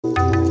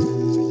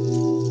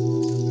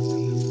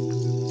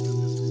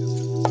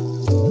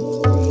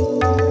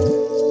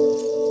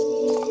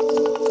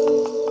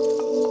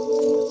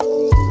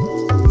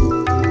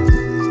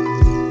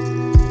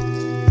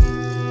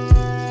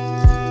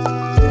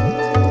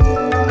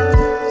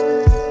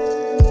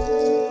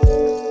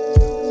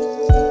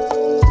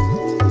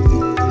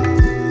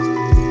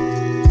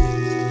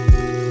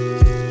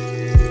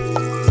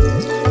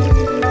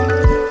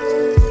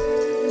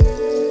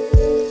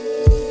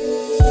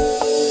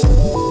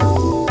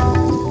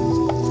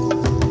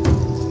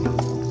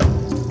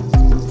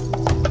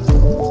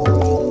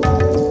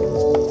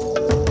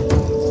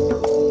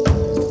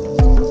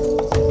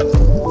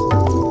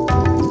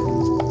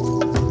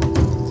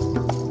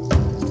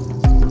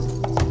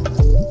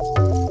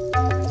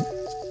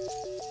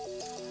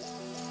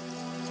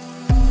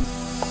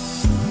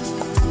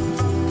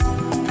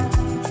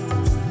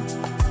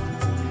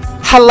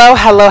Hello,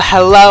 hello,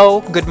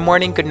 hello. Good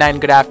morning, good night,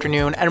 and good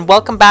afternoon, and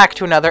welcome back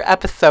to another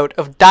episode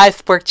of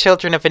Diasporic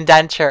Children of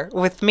Indenture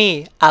with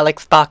me,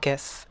 Alex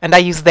Bacchus, and I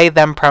use they,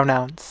 them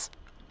pronouns.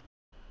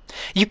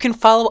 You can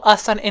follow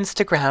us on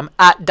Instagram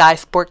at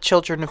Diasporic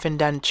Children of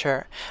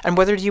Indenture, and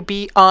whether you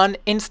be on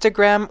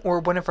Instagram or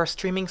one of our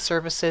streaming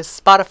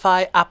services,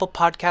 Spotify, Apple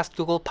Podcast,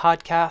 Google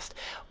Podcast,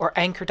 or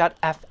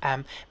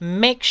Anchor.fm,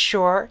 make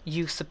sure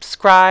you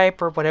subscribe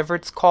or whatever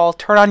it's called,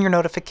 turn on your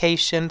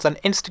notifications on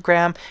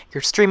Instagram,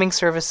 your streaming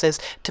services,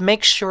 to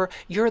make sure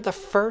you're the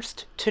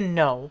first to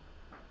know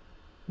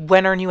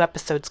when our new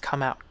episodes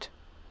come out.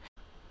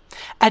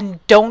 And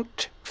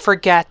don't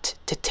forget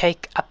to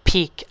take a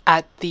peek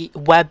at the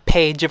web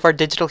page of our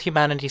Digital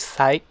Humanities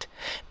site.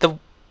 The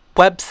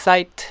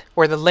website,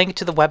 or the link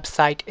to the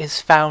website,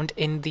 is found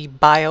in the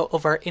bio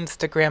of our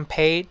Instagram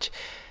page.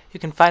 You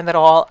can find that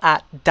all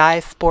at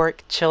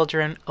Diasporic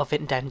Children of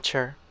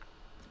Indenture.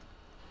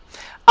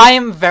 I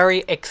am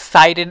very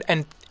excited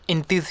and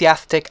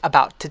enthusiastic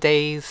about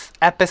today's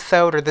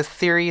episode, or this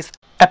series.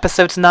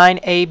 Episodes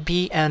 9A,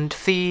 B, and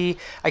C.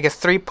 I guess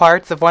 3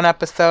 parts of one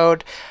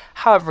episode.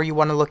 However you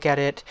want to look at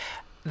it.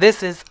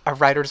 This is a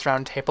writer's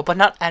roundtable, but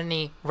not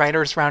any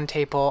writer's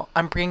roundtable.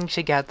 I'm bringing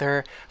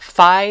together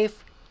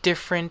 5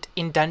 different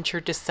indenture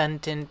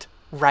descendant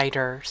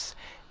writers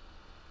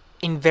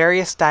in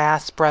various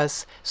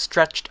diasporas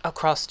stretched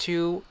across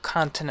 2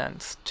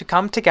 continents to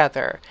come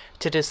together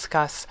to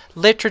discuss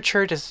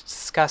literature, to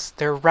discuss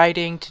their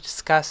writing, to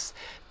discuss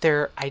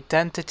their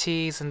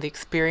identities and the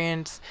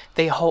experiences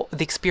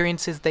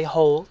they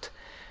hold.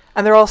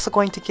 And they're also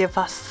going to give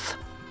us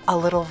a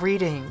little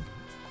reading,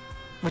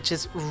 which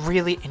is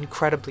really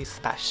incredibly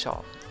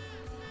special.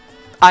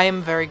 I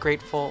am very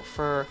grateful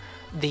for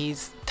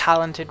these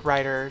talented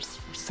writers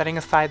for setting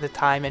aside the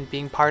time and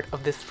being part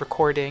of this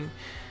recording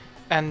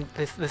and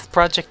this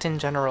project in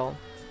general.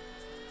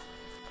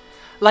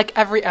 Like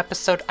every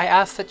episode, I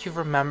ask that you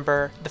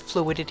remember the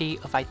fluidity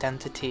of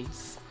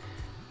identities.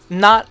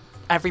 Not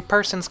every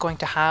person's going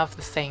to have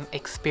the same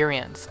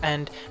experience,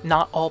 and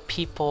not all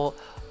people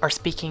are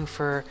speaking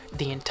for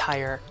the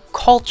entire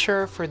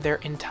culture, for their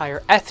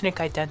entire ethnic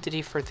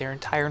identity, for their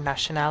entire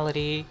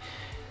nationality.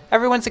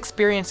 Everyone's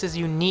experience is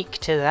unique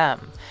to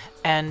them,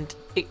 and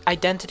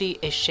identity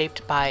is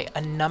shaped by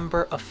a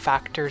number of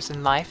factors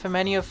in life, and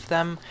many of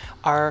them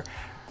are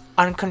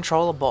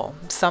uncontrollable.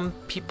 Some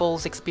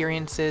people's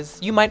experiences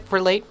you might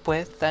relate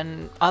with,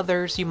 and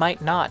others you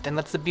might not, and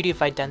that's the beauty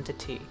of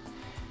identity.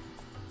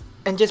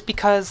 And just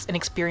because an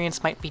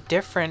experience might be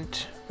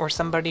different, or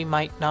somebody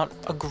might not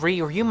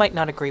agree, or you might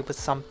not agree with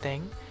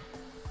something,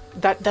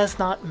 that does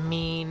not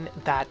mean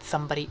that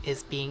somebody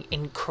is being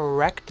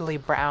incorrectly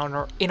brown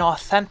or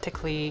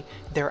inauthentically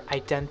their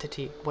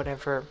identity,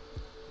 whatever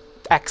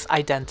X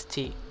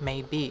identity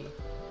may be.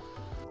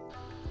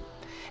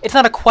 It's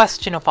not a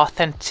question of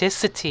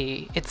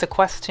authenticity. It's a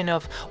question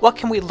of what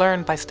can we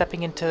learn by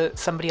stepping into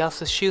somebody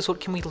else's shoes? What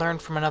can we learn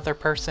from another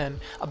person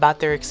about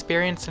their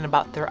experience and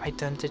about their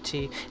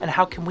identity? And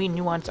how can we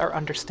nuance our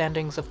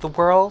understandings of the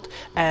world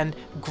and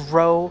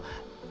grow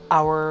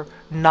our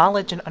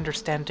knowledge and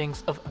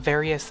understandings of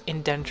various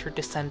indenture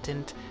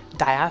descendant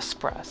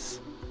diasporas?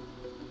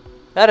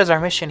 That is our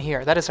mission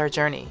here. That is our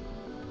journey.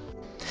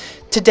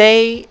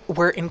 Today,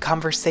 we're in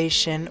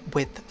conversation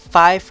with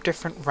 5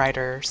 different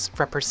writers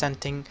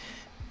representing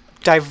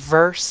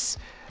diverse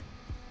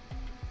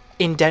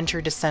indenture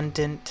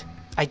descendant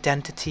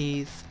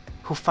identities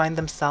who find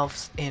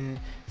themselves in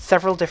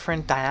several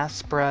different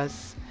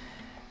diasporas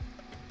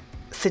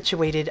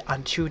situated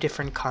on 2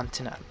 different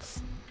continents.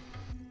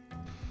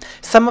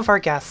 Some of our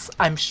guests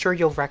I'm sure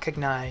you'll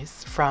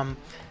recognize from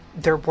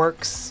their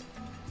works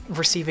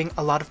receiving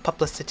a lot of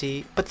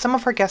publicity, but some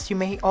of our guests you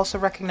may also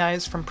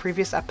recognize from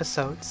previous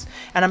episodes,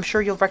 and I'm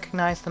sure you'll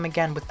recognize them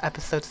again with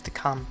episodes to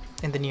come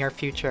in the near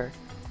future.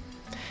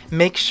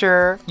 Make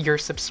sure you're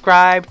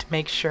subscribed,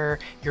 make sure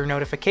your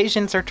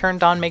notifications are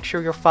turned on, make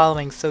sure you're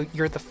following so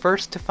you're the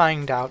first to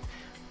find out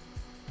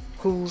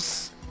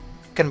who's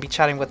going to be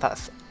chatting with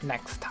us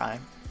next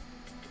time.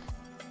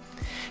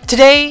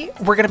 Today,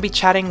 we're going to be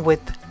chatting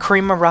with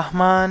Karima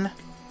Rahman,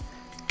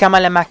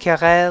 Kamala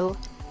Makarel,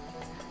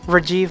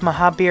 Rajiv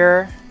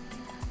Mahabir,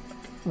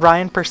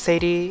 Ryan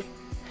Persady,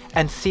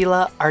 and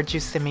Sila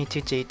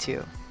Arjusemitu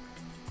Jetu.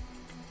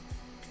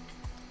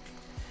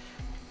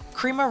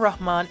 Karima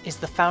Rahman is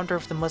the founder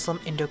of the Muslim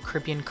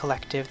Indo-Caribbean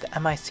Collective, the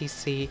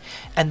MICC,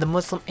 and the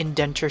Muslim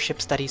Indentureship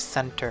Studies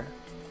Center.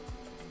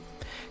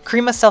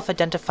 Karima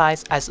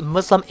self-identifies as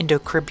Muslim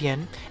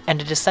Indo-Caribbean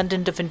and a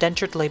descendant of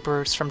indentured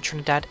laborers from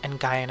Trinidad and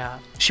Guyana.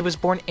 She was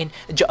born in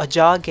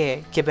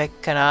Tiohtià:ke, Quebec,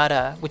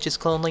 Canada, which is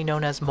colonially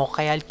known as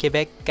Montréal,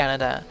 Quebec,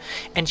 Canada,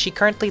 and she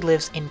currently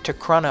lives in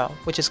Toronto,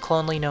 which is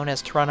colonially known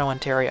as Toronto,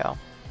 Ontario.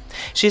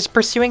 She is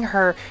pursuing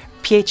her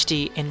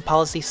PhD in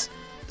policy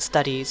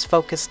studies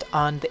focused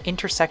on the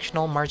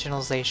intersectional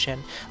marginalization,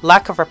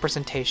 lack of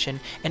representation,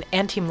 and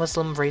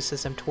anti-Muslim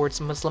racism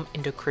towards Muslim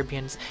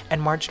Indo-Caribbeans and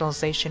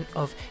marginalization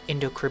of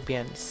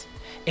Indo-Caribbeans.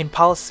 in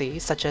policy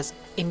such as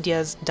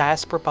India's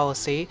Diaspora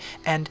Policy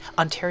and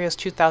Ontario's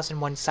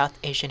 2001 South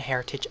Asian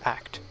Heritage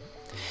Act,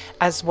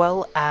 as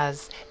well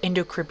as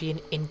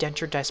Indo-Caribbean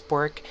indentured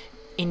diasporic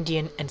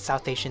Indian and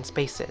South Asian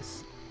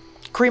spaces.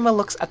 Karima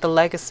looks at the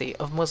legacy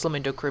of Muslim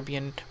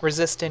Indo-Caribbean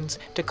resistance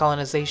to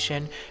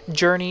colonization,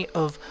 journey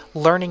of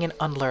learning and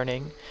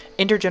unlearning,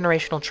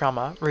 intergenerational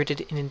trauma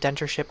rooted in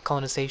indentureship,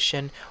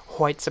 colonization,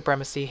 white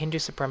supremacy,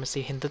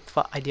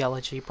 Hindutva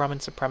ideology,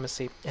 Brahmin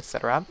supremacy,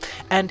 etc.,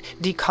 and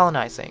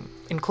decolonizing,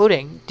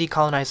 including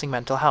decolonizing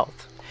mental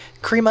health.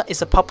 Karima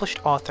is a published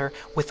author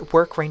with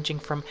work ranging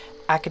from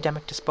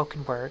academic to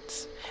spoken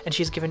words, and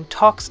she's given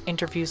talks,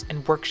 interviews,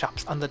 and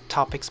workshops on the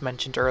topics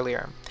mentioned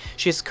earlier.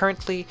 She is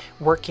currently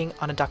working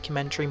on a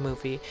documentary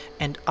movie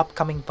and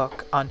upcoming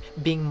book on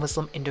being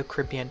Muslim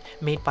Indo-Caribbean,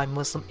 made by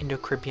Muslim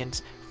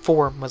Indo-Caribbeans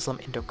for Muslim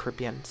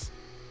Indo-Caribbeans.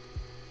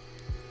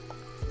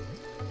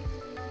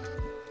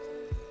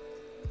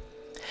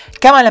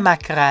 Kamala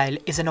Mackerel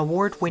is an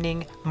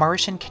award-winning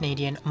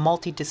Mauritian-Canadian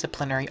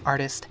multidisciplinary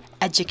artist,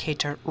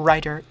 educator,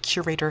 writer,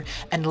 curator,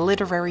 and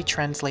literary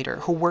translator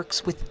who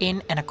works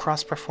within and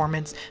across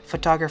performance,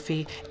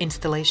 photography,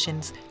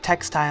 installations,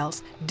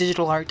 textiles,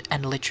 digital art,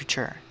 and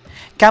literature.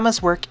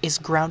 Kama's work is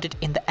grounded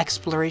in the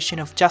exploration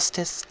of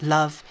justice,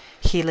 love,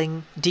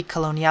 healing,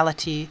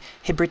 decoloniality,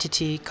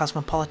 hybridity,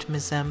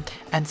 cosmopolitanism,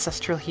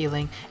 ancestral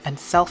healing, and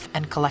self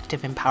and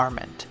collective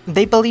empowerment.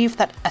 They believe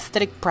that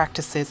aesthetic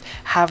practices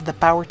have the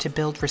power to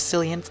build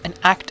resilience and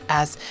act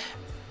as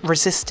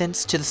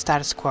resistance to the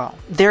status quo,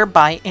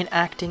 thereby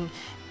enacting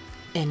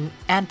an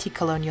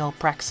anti-colonial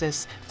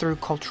praxis through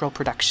cultural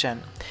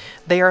production.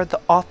 They are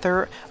the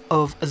author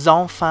of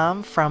Zone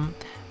Femme from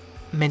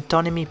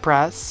Metonymy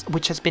Press,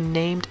 which has been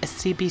named a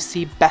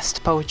CBC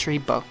Best Poetry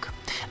Book,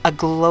 a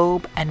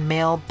Globe and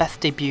Mail Best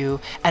Debut,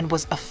 and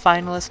was a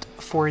finalist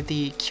for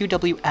the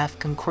QWF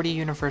Concordia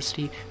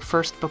University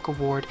First Book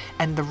Award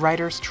and the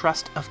Writers'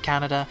 Trust of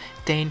Canada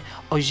Dane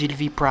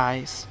Ogilvie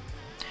Prize.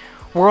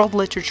 World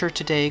Literature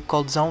Today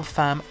called Zone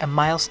Femme a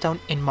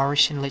milestone in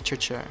Mauritian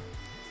literature.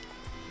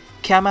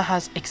 Kama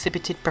has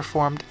exhibited,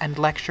 performed, and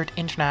lectured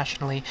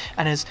internationally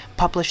and is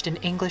published in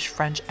English,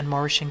 French, and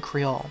Mauritian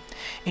Creole.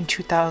 In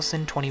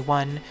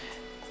 2021,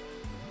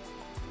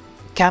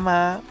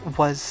 Kama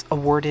was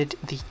awarded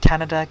the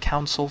Canada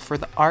Council for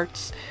the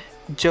Arts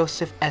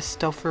Joseph S.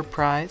 Stauffer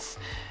Prize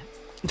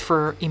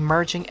for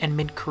Emerging and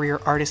Mid-Career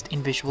Artist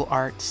in Visual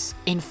Arts.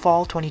 In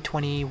fall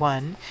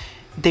 2021,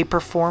 they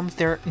performed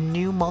their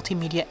new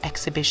multimedia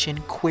exhibition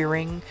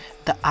Queering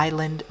the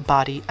Island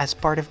Body as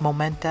part of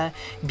Momenta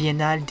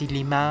Biennale de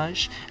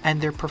l'Image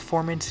and their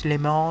performance Le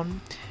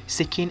Monde,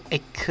 Ce qui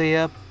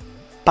écrit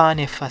pas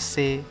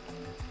effacé,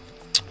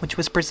 which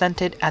was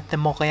presented at the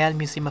Montréal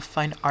Museum of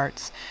Fine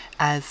Arts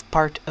as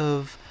part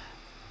of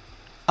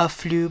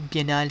Afflux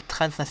Biennale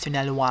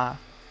Transnationale.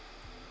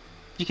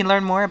 You can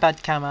learn more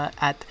about Kama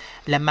at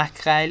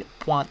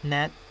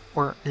lamackerel.net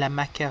or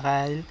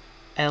lamackerel,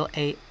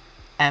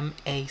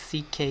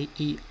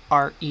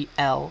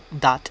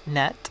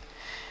 LAMACKEREL.net,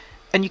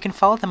 and you can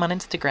follow them on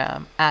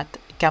Instagram at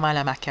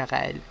Kamala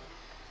Mackerel.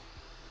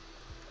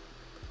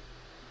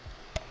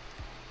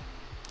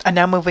 And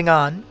now moving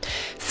on.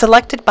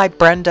 Selected by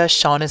Brenda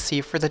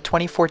Shaughnessy for the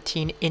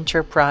 2014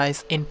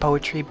 Enterprise in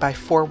Poetry by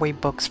Four Way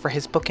Books for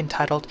his book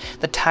entitled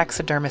The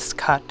Taxidermist's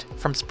Cut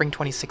from spring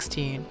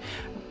 2016,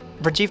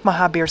 Rajiv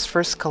Mahabir's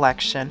first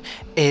collection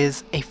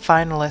is a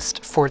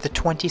finalist for the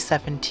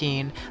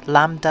 2017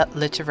 Lambda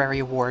Literary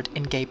Award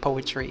in Gay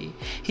Poetry.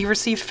 He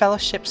received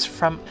fellowships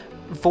from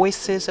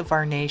Voices of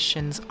Our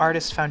Nations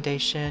Artist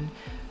Foundation,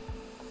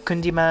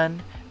 Kundiman,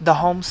 the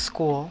Home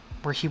School,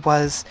 where he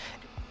was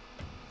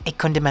a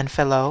Kundiman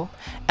Fellow,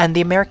 and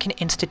the American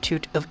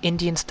Institute of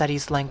Indian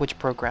Studies Language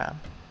Program.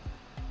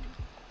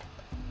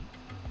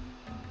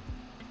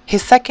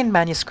 His second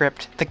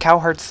manuscript, The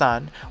Cowherd's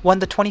Son, won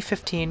the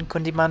 2015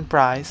 Kundiman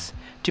Prize,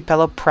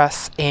 Tupelo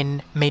Press,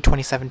 in May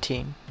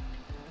 2017.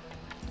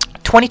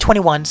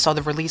 2021 saw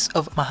the release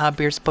of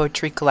Mahabir's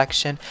poetry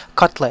collection,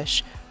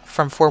 Kutlish,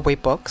 from Four Way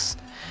Books,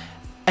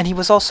 and he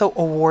was also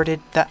awarded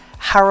the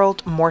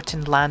Harold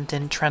Morton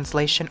Landon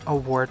Translation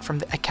Award from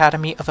the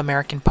Academy of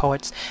American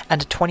Poets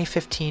and a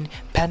 2015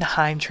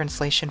 Penheim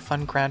Translation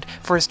Fund grant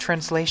for his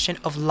translation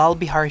of Lal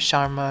Bihari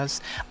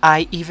Sharma's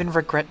I Even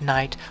Regret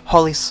Night,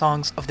 Holy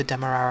Songs of the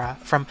Demerara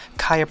from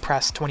Kaya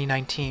Press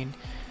 2019,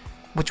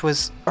 which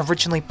was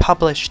originally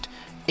published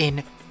in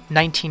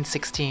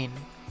 1916.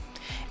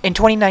 In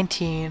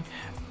 2019,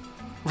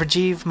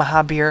 Rajiv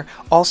Mahabir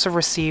also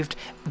received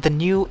the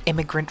New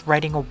Immigrant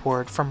Writing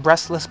Award from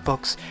Restless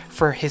Books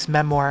for his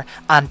memoir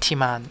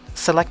Antiman,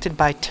 selected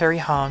by Terry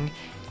Hong,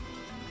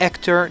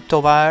 Hector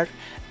Tovar,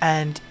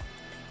 and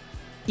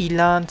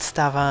Ilan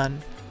Stavan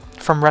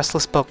from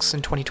Restless Books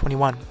in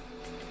 2021.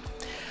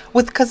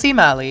 With Kazim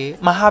Ali,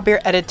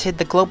 Mahabir edited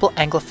the global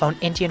Anglophone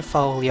Indian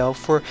folio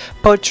for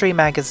Poetry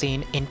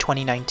magazine in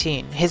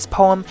 2019. His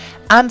poem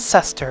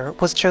Ancestor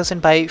was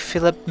chosen by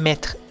Philippe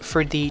Maitre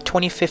for the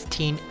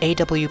 2015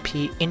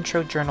 AWP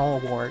Intro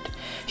Journal Award.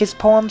 His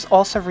poems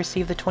also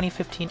received the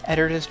 2015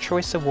 Editor's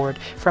Choice Award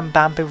from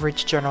Bamboo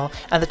Ridge Journal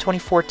and the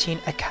 2014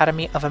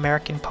 Academy of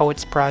American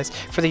Poets Prize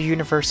for the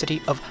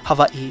University of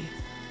Hawaii.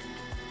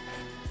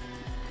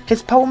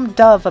 His poem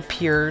Dove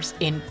appears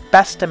in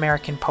Best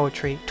American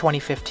Poetry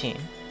 2015.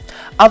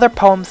 Other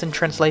poems in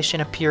translation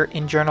appear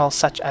in journals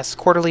such as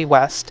Quarterly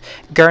West,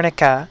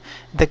 Guernica,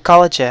 The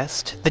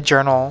Ecologist, The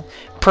Journal,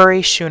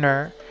 Prairie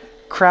Schooner,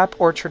 Crab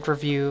Orchard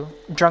Review,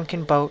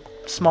 Drunken Boat,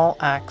 Small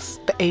Axe,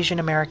 the Asian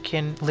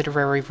American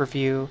Literary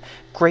Review,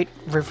 Great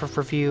River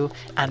Review,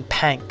 and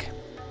Pank.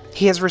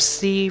 He has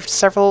received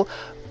several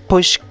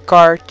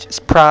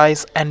Pushcart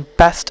Prize and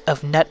Best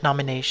of Net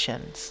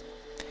nominations.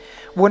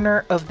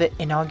 Winner of the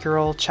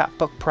inaugural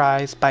Chapbook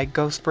Prize by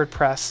Ghostbird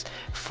Press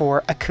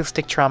for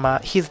acoustic drama,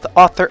 he's the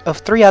author of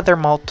 3 other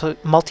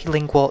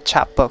multilingual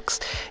chapbooks,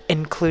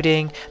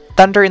 including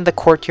Thunder in the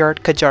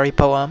Courtyard Kajari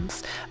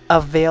Poems, A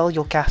Veil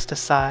You'll Cast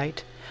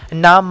Aside,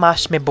 Na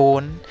Mash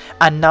Mebon,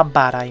 and Na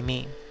Baray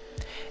Mi.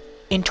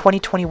 In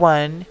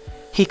 2021,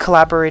 he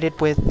collaborated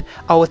with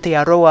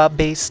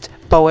Aotearoa-based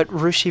poet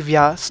Rushi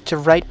Vyas to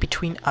write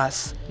Between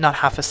Us, Not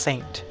Half a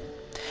Saint.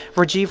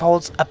 Rajiv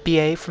holds a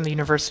BA from the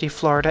University of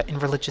Florida in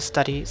Religious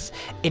Studies,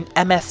 an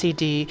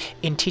MSc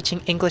in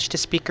Teaching English to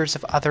Speakers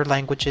of Other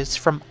Languages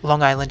from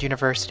Long Island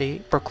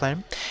University,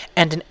 Brooklyn,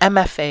 and an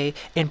MFA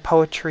in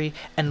Poetry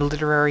and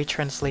Literary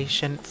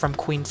Translation from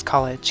Queens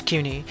College,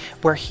 CUNY,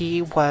 where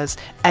he was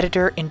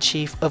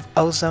editor-in-chief of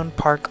Ozone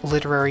Park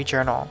Literary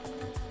Journal.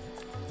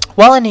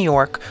 While in New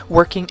York,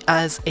 working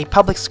as a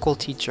public school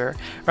teacher,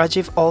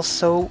 Rajiv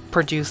also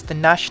produced the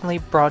nationally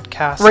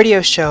broadcast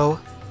radio show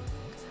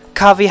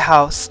Kavi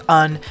House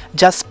on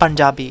Just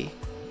Punjabi.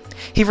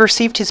 He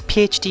received his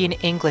PhD in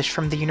English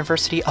from the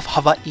University of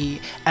Hawaii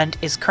and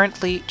is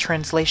currently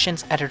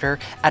translations editor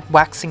at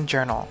Waxing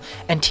Journal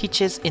and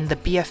teaches in the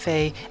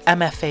BFA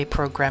MFA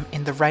program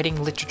in the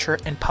Writing, Literature,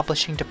 and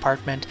Publishing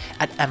department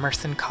at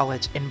Emerson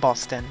College in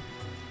Boston.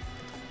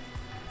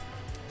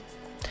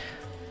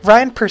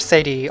 Ryan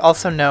Persady,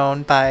 also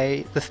known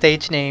by the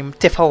stage name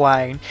Tiff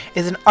Hawaiian,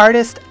 is an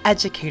artist,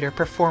 educator,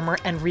 performer,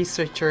 and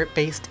researcher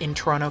based in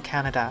Toronto,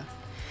 Canada.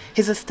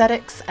 His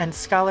aesthetics and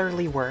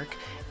scholarly work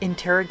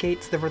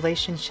interrogates the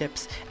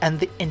relationships and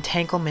the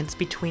entanglements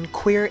between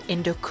queer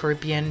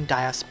Indo-Caribbean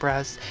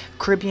diasporas,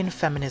 Caribbean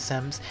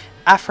feminisms,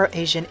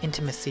 Afro-Asian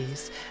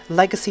intimacies,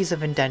 legacies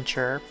of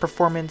indenture,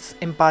 performance,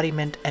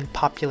 embodiment, and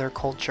popular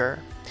culture.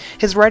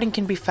 His writing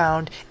can be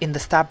found in the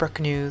Stabroek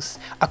News,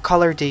 A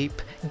Color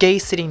Deep, Gay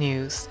City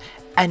News,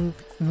 and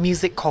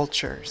Music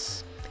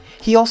Cultures.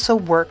 He also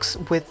works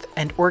with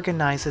and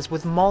organizes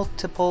with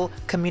multiple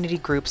community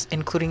groups,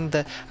 including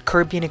the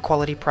Caribbean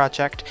Equality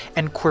Project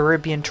and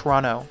Caribbean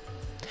Toronto.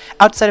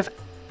 Outside of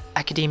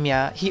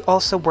academia, he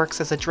also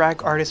works as a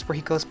drag artist where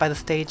he goes by the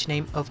stage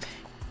name of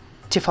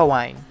Tiff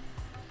Hawaiian.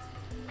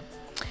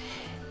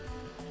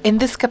 In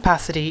this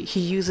capacity,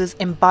 he uses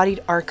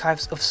embodied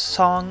archives of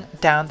song,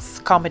 dance,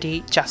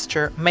 comedy,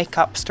 gesture,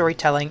 makeup,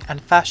 storytelling, and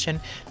fashion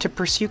to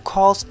pursue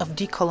calls of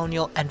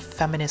decolonial and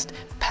feminist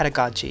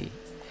pedagogy.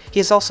 He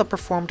has also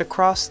performed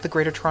across the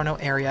Greater Toronto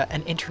Area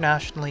and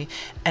internationally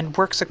and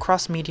works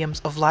across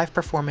mediums of live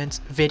performance,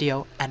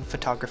 video, and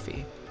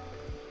photography.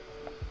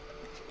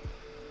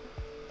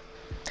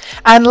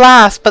 And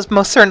last, but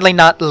most certainly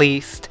not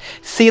least,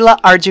 Sila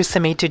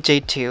Arjusamitu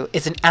Jetu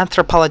is an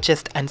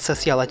anthropologist and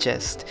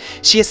sociologist.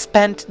 She has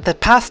spent the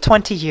past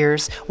 20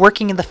 years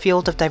working in the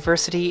field of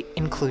diversity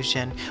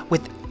inclusion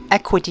with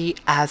equity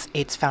as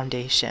its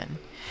foundation.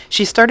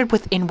 She started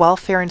within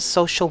welfare and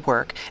social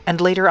work and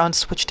later on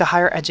switched to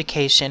higher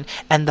education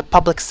and the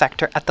public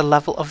sector at the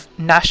level of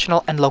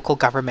national and local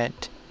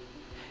government.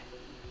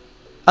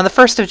 On the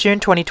 1st of June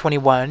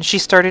 2021, she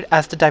started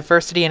as the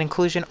Diversity and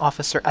Inclusion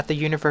Officer at the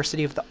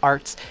University of the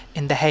Arts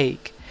in The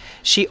Hague.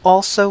 She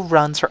also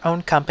runs her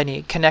own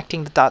company,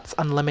 Connecting the Dots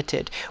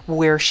Unlimited,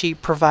 where she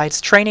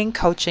provides training,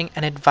 coaching,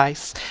 and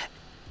advice,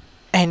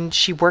 and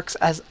she works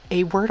as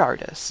a word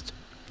artist.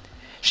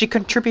 She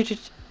contributed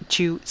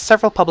to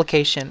several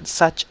publications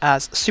such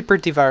as Super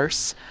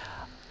Divers,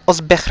 Ons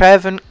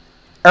Begrijven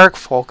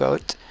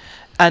Erkvolkot,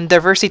 and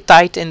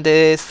Diversiteit in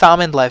de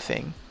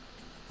Samenleving.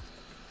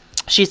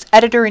 She is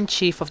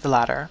editor-in-chief of the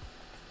latter.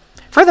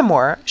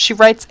 Furthermore, she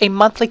writes a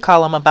monthly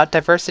column about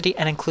diversity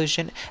and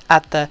inclusion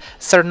at the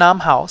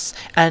Suriname House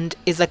and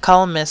is a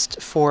columnist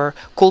for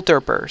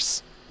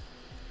Kulturbeurs.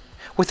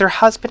 With her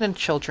husband and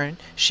children,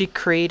 she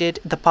created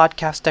the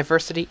podcast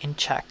Diversity in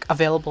Czech,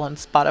 available on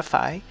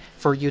Spotify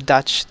for you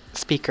Dutch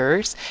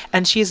speakers,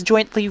 and she is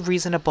jointly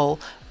responsible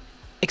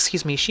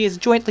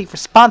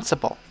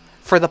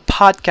for the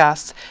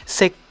podcast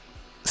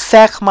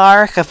Zeg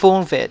maar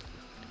gewoon wit.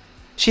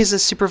 She is a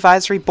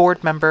supervisory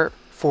board member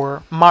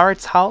for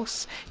Maurits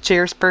House,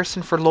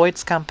 chairperson for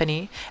Lloyd's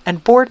Company,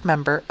 and board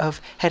member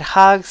of Het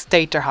Haags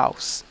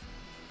Theaterhuis.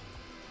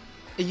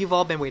 You've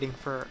all been waiting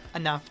for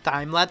enough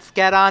time. Let's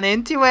get on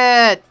into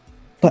it.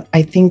 But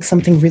I think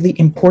something really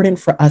important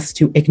for us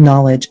to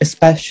acknowledge,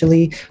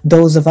 especially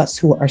those of us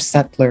who are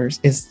settlers,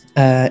 is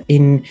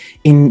in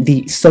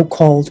the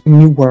so-called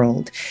New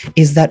World,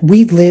 is that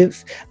we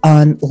live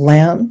on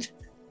land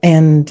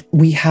and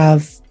we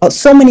have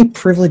so many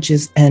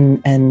privileges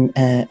and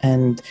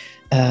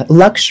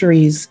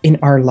luxuries in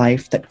our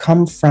life that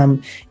come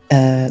from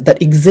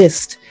that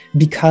exist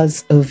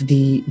because of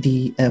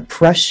the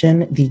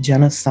oppression, the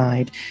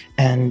genocide,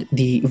 and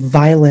the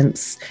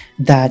violence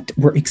that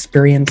were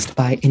experienced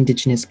by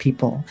Indigenous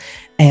people.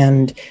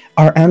 And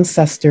our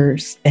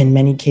ancestors, in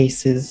many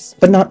cases,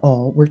 but not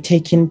all, were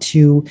taken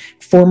to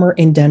former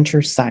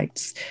indenture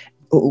sites,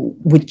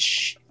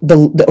 which the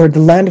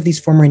land of these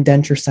former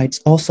indenture sites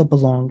also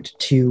belonged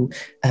to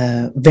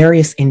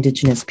various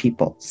Indigenous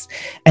peoples.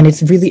 And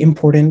it's really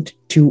important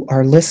to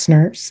our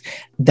listeners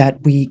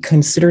that we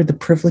consider the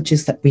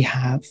privileges that we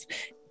have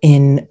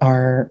in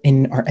our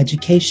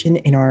education,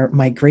 in our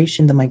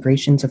migration, the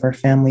migrations of our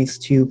families,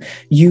 to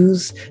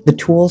use the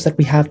tools that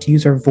we have, to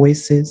use our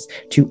voices,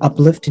 to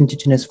uplift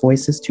Indigenous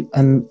voices, to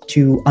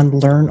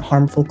unlearn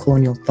harmful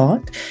colonial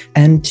thought,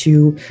 and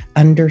to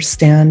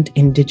understand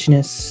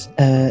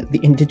the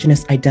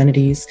Indigenous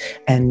identities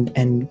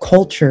and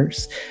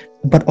cultures,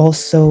 but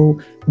also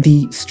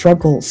the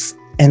struggles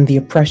and the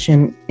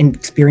oppression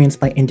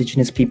experienced by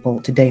Indigenous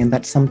people today. And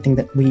that's something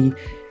that we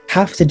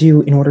have to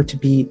do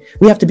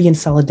we have to be in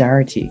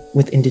solidarity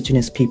with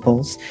Indigenous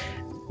peoples,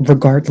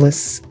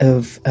 regardless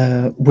of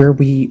where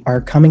we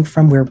are coming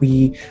from, where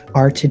we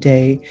are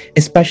today,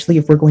 especially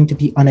if we're going to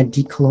be on a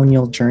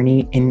decolonial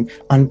journey in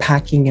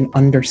unpacking and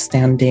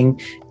understanding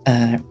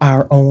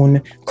our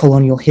own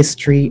colonial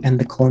history and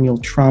the colonial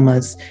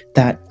traumas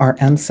that our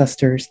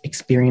ancestors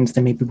experienced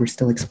and maybe we're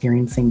still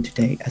experiencing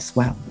today as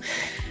well.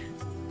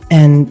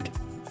 And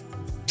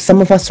some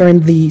of us are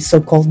in the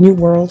so-called New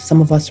World,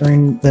 some of us are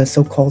in the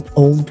so-called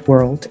Old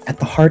World at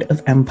the heart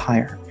of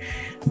empire.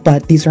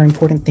 But these are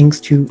important things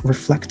to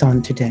reflect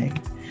on today.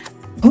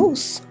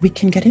 We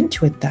can get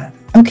into it then.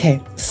 Okay,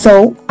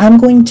 so I'm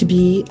going to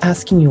be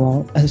asking you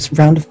all a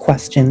round of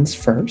questions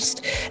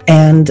first.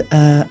 And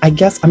I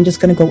guess I'm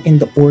just going to go in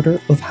the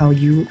order of how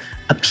you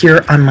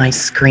appear on my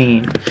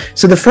screen.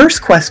 So the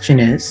first question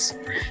is,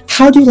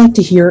 how do you like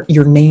to hear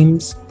your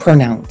names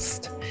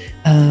pronounced?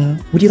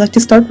 Would you like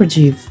to start,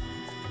 Rajiv?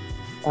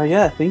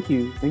 Yeah, thank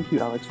you,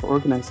 Alex, for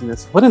organizing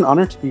this. What an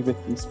honor to be with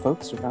these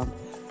folks around.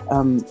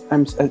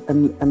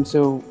 I'm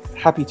so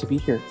happy to be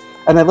here,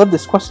 and I love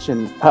this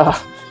question.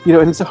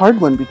 And it's a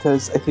hard one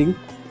because I think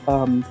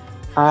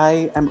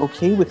I am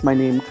okay with my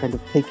name kind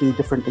of taking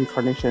different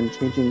incarnation,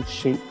 changing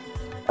shape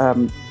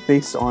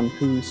based on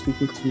who's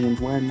speaking to me and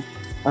when.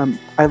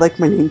 I like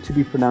my name to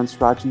be pronounced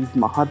Rajiv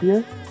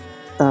Mahabir,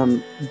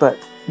 but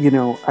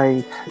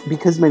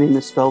because my name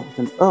is spelled with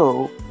an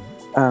O.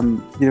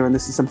 And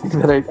this is something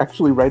that I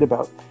actually write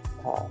about.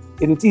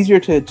 And it's easier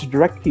to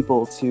direct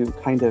people to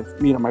kind of,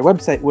 my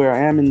website, where I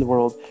am in the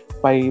world,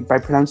 by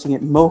pronouncing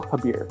it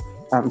Mohabir.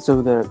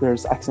 So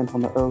there's accent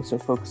on the O, so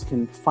folks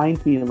can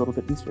find me a little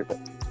bit easier. But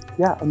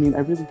yeah,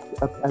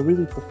 I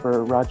really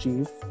prefer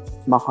Rajiv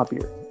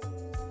Mahabir.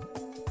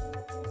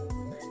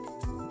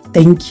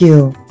 Thank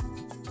you.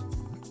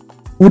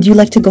 Would you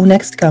like to go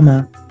next,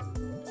 Kama?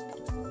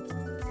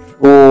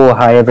 Oh,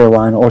 hi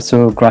everyone.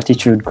 Also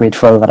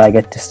grateful that I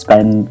get to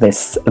spend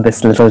this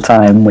little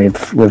time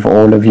with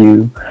all of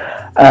you.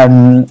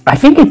 I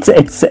think it's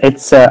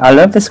I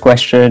love this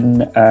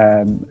question.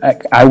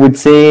 I would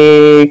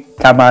say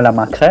Kamala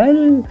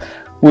Makrel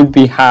would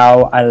be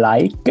how I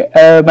like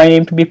my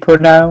name to be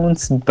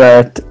pronounced,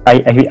 but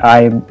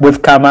I'm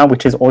with Kama,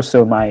 which is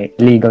also my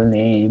legal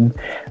name.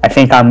 I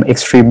think I'm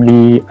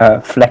extremely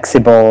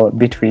flexible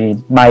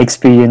between my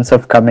experience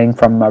of coming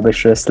from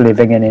Mauritius,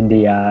 living in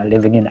India,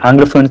 living in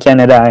Anglophone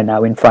Canada, and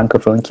now in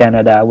Francophone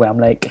Canada, where I'm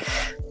like,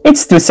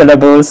 it's 2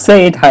 syllables,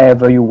 say it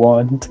however you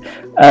want.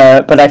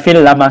 But I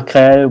feel La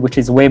Makrel, which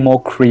is way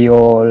more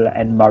Creole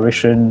and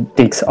Mauritian,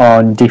 takes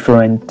on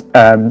different,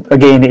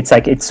 again, it's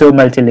so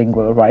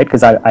multilingual, right?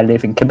 Because I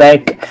live in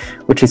Quebec,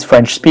 which is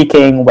French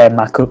speaking, where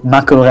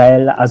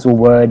Maquerel as a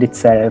word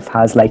itself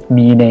has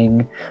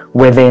meaning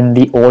within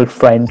the Old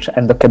French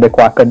and the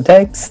Quebecois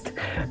context.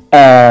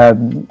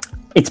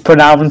 It's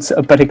pronounced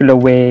a particular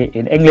way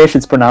in English,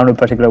 it's pronounced a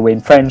particular way in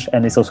French,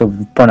 and it's also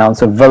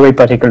pronounced a very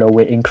particular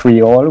way in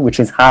Creole, which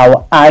is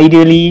how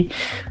ideally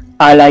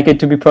I like it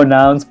to be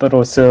pronounced. But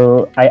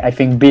also I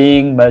think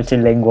being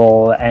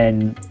multilingual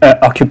and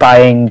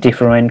occupying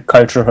different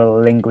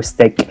cultural,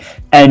 linguistic,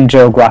 and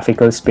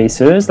geographical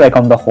spaces,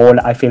 on the whole,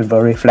 I feel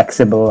very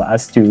flexible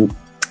as to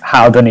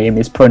how the name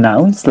is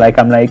pronounced.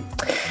 I'm like,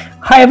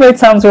 however it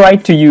sounds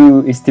right to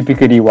you is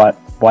typically what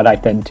I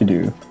tend to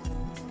do.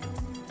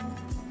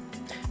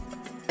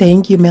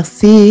 Thank you,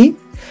 merci.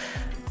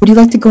 Would you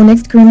like to go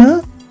next,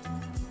 Karima?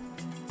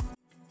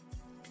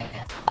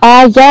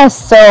 Yes,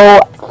 so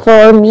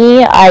for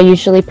me, I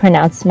usually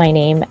pronounce my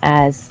name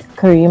as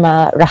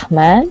Karima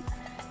Rahman.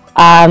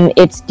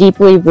 It's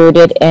deeply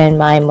rooted in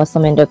my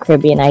Muslim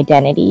Indo-Caribbean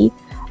identity.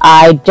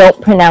 I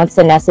don't pronounce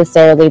it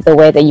necessarily the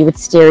way that you would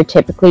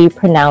stereotypically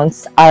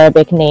pronounce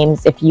Arabic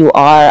names if you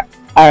are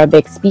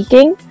Arabic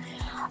speaking.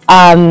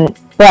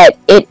 But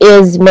it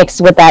is mixed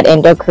with that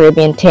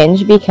Indo-Caribbean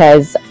tinge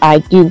because I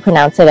do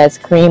pronounce it as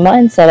Karima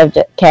instead of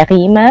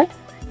Karima.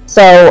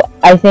 So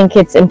I think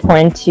it's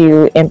important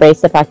to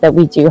embrace the fact that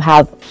we do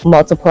have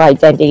multiple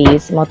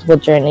identities, multiple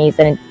journeys,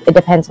 and it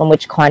depends on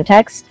which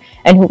context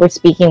and who we're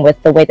speaking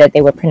with, the way that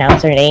they would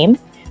pronounce their name.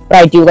 But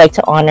I do like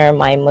to honor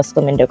my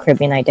Muslim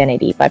Indo-Caribbean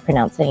identity by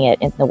pronouncing it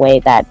in the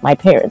way that my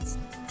parents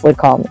would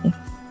call me.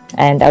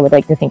 And I would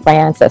like to thank my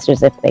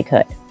ancestors if they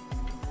could.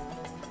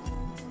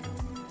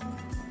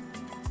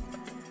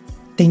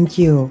 Thank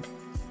you.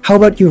 How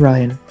about you,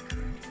 Ryan?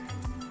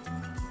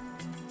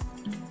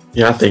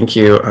 Yeah, thank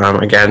you.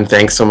 Again,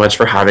 thanks so much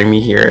for having me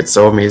here. It's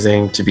so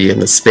amazing to be in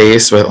this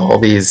space with all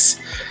these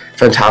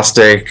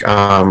fantastic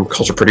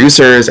culture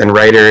producers and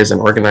writers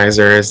and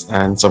organizers.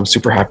 And so I'm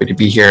super happy to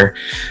be here.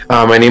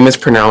 My name is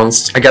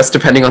pronounced, I guess,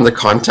 depending on the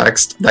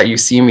context that you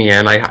see me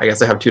in, I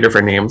guess I have two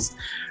different names.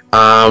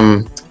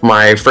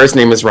 My first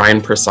name is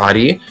Ryan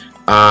Prasadi.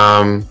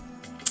 And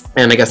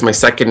I guess my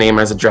second name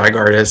as a drag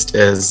artist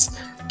is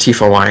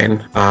Tifa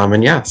Wine.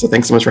 And yeah, so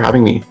thanks so much for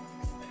having me.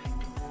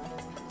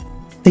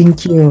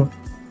 Thank you.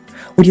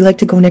 Would you like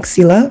to go next,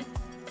 Sila?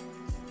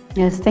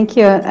 Yes, thank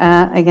you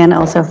again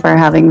also for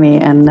having me.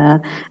 And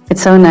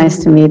it's so nice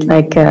to meet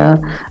like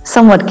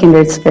somewhat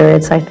kindred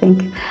spirits, I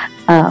think,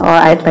 or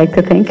I'd like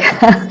to think.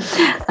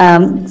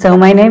 So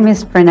my name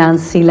is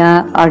pronounced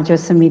Sila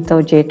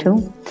Arjosamito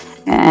Jetu.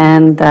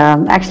 And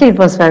actually it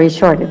was very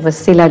short. It was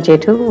Sila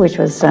Jetu, which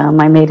was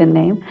my maiden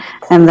name.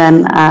 And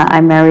then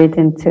I married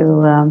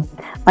into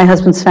my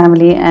husband's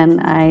family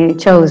and I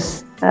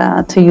chose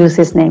to use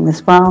his name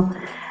as well.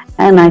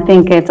 And I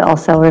think it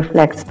also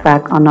reflects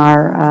back on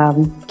our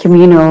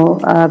communal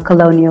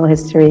colonial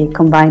history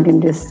combined in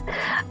this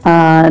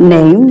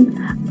name,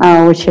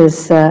 which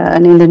is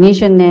an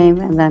Indonesian name,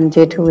 and then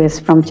Jetu is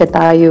from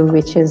Jatayu,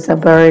 which is a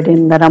bird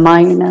in the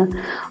Ramayana,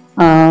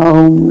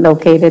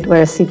 located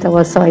where Sita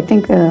was. So I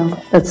think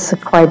that's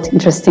quite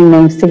interesting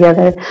names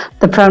together.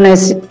 The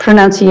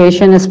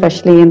pronunciation,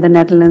 especially in the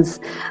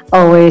Netherlands,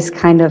 always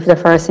kind of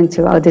defers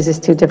into, oh, this is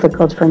too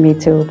difficult for me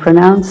to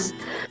pronounce.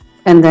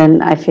 And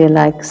then I feel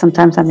like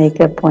sometimes I make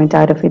a point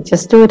out of it.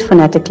 Just do it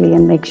phonetically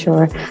and make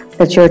sure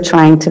that you're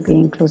trying to be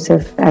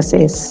inclusive as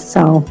is.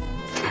 So,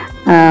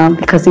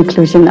 because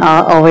inclusion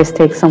always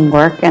takes some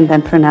work, and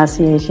then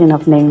pronunciation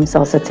of names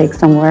also takes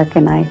some work.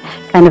 And I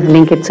kind of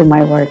link it to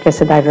my work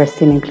as a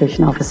diversity and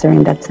inclusion officer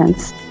in that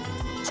sense.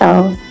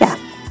 So, yeah,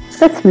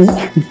 that's me.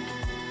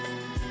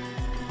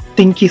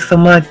 Thank you so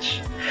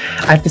much.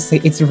 I have to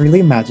say, it's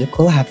really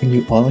magical having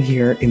you all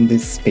here in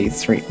this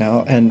space right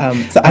now. And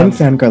so I'm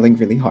fangirling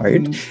really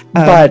hard,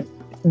 but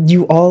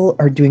you all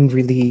are doing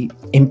really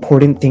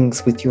important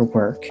things with your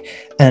work.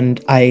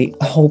 And I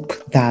hope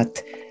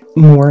that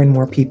more and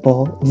more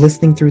people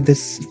listening through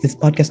this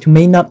podcast who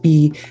may not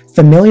be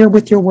familiar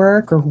with your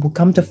work or who will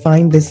come to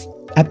find this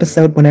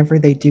episode whenever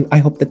they do, I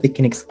hope that they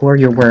can explore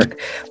your work.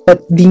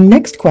 But the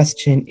next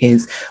question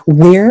is,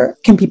 where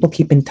can people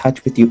keep in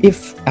touch with you,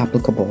 if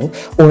applicable,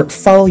 or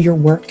follow your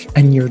work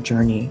and your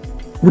journey?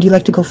 Would you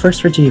like to go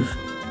first, Rajiv?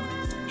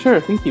 Sure,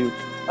 thank you.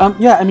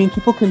 Yeah, I mean,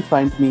 people can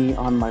find me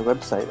on my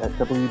website at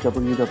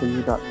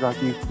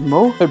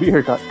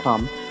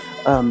www.rajivmohabir.com.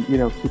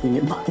 Keeping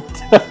in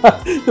mind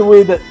the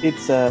way that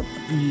it's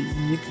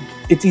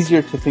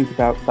easier to think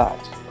about that,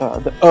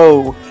 the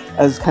O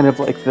as kind of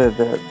like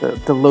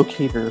the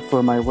locator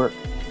for my work.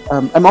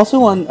 I'm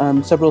also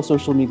on several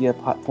social media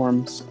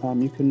platforms.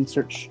 You can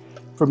search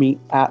for me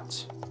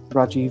at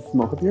Rajiv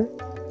Mohabir.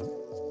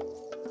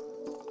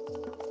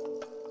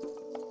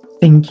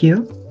 Thank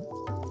you.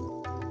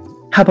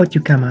 How about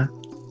you, Kama?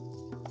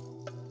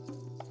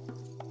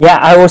 Yeah,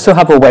 I also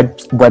have a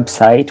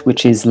website,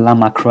 which is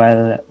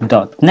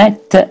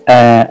lamacrel.net,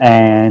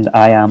 and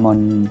I am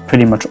on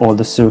pretty much all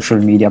the social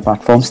media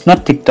platforms,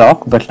 not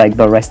TikTok, but like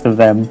the rest of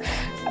them,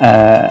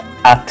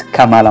 at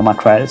Kamala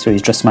Macrel, so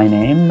it's just my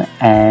name,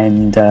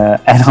 and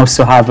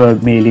also have a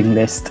mailing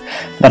list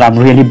that I'm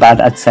really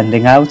bad at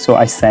sending out, so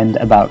I send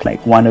about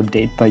like one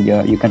update per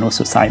year. You can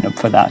also sign up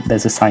for that.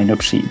 There's a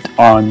sign-up sheet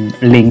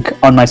link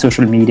on my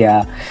social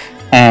media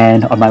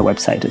and on my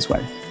website as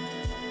well.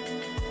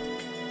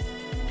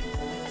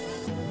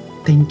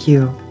 Thank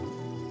you.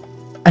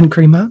 And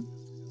Karima?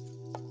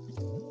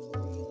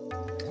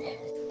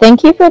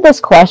 Thank you for this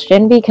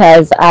question,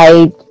 because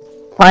I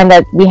find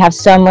that we have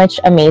so much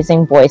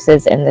amazing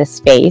voices in this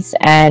space,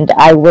 and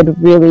I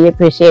would really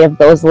appreciate if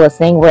those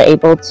listening were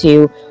able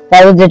to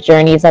follow the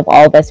journeys of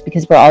all of us,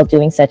 because we're all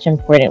doing such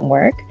important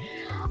work.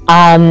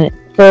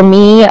 For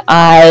me,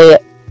 I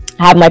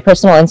have my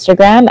personal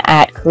Instagram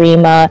at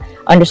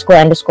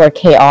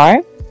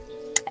Karima__KR.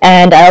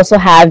 And I also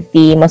have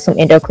the Muslim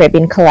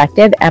Indo-Caribbean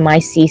Collective,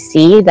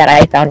 MICC, that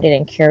I founded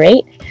and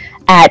curate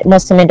at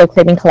Muslim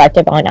Indo-Caribbean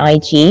Collective on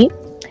IG.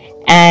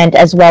 And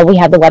as well, we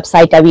have the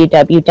website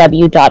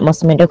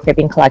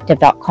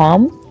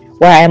www.muslimindocaribbeancollective.com,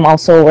 where I'm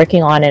also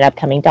working on an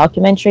upcoming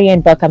documentary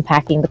and book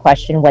unpacking the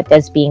question, what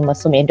does being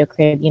Muslim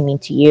Indo-Caribbean mean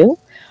to you?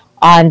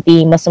 On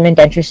the Muslim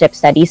Indentureship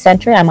Studies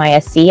Center,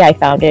 MISC, I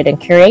founded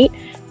and curate.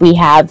 We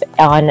have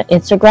on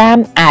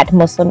Instagram at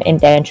Muslim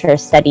Indenture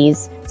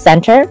Studies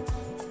Center,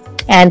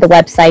 and the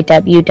website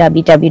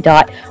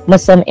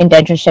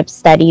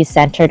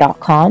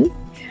www.muslimindentureshipstudiescenter.com.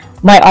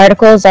 My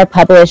articles are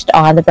published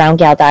on the Brown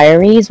Gal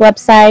Diaries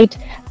website,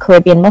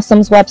 Caribbean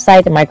Muslims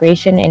website, the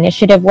Migration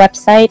Initiative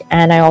website,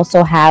 and I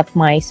also have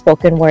my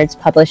spoken words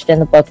published in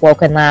the book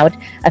Woken Loud,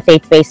 a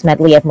faith-based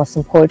medley of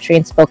Muslim poetry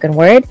and spoken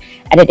word,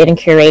 edited and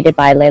curated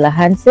by Leila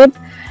Hansib,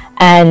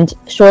 and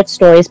short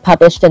stories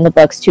published in the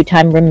books Two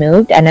Time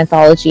Removed, an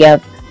anthology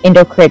of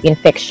Indo-Caribbean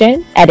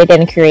fiction, edited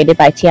and curated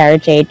by Tiara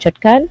Jade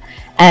Chutkan,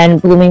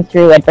 and Blooming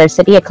Through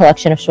Adversity, a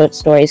collection of short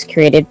stories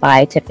curated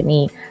by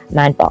Tiffany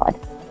Manbod.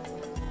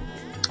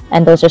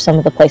 And those are some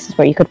of the places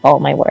where you could follow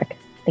my work.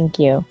 Thank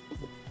you.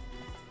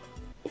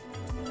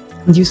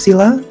 And you,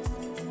 Sila?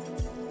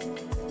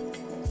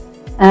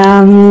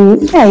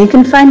 Yeah, you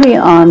can find me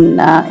on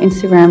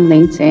Instagram,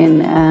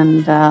 LinkedIn,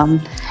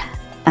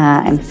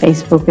 and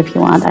Facebook if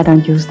you want. I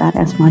don't use that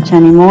as much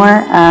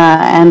anymore.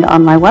 And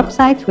on my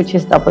website, which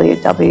is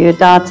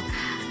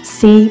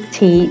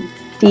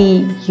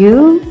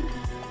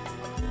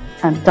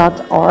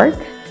www.ctdu.org,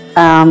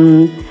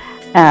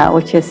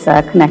 which is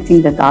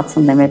Connecting the Dots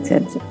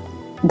Unlimited.org,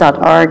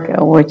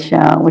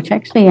 which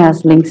actually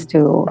has links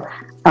to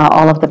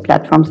all of the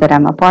platforms that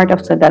I'm a part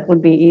of, so that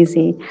would be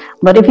easy.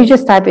 But if you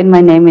just type in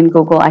my name in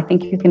Google, I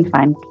think you can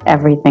find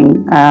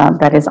everything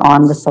that is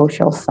on the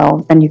social,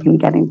 so then you can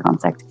get in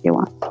contact if you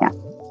want. Yeah.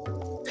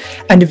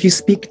 And if you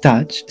speak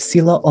Dutch,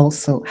 Sila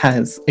also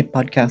has a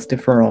podcast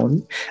of her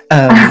own.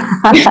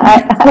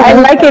 I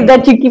like it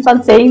that you keep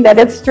on saying that.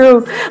 It's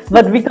true,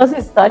 but because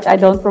it's Dutch, I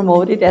don't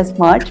promote it as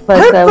much.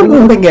 But I'm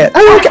promoting it.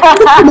 I'm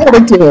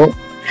promoting it too.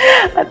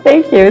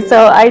 Thank you.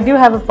 So I do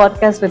have a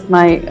podcast with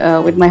my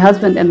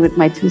husband and with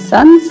my two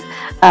sons,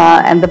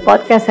 and the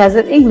podcast has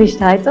an English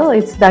title.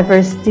 It's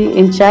Diversity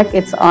in Check.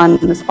 It's on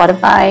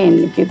Spotify, and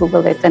if you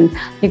Google it, and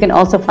you can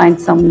also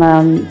find some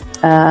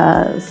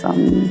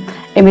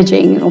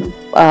imaging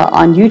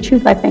on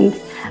YouTube, I think.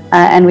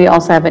 And we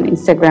also have an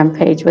Instagram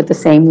page with the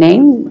same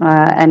name,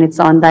 and it's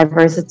on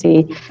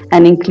diversity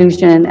and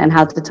inclusion and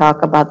how to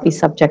talk about these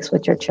subjects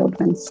with your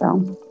children.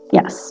 So,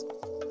 yes.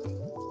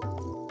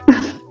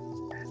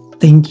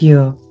 Thank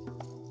you.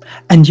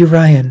 And you,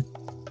 Ryan?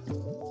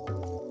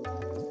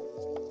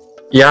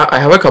 Yeah, I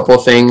have a couple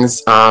of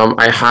things.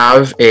 I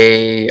have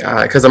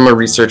because I'm a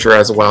researcher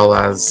as well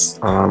as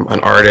an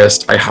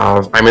artist,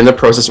 I'm in the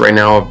process right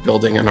now of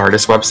building an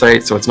artist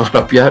website, so it's not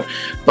up yet,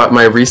 but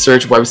my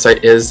research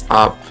website is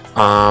up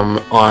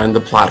on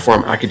the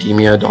platform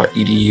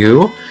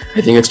academia.edu.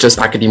 I think it's just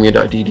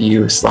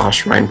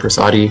academia.edu/Ryan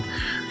Prasadi.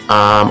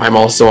 I'm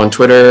also on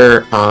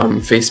Twitter,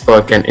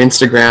 Facebook, and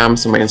Instagram.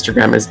 So my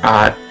Instagram is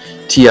at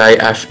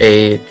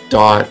tifa.wine.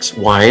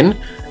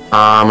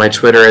 My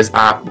Twitter is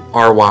at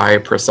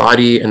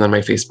ryprasadi, and then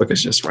my Facebook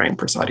is just Ryan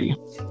Prasadi.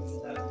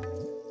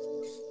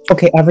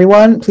 Okay,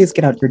 everyone, please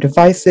get out your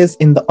devices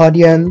in the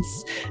audience,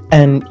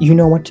 and you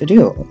know what to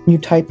do. You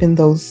type in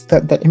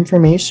that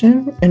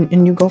information,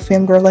 and you go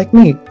fangirl like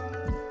me.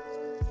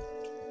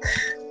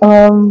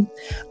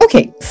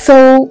 Okay,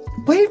 so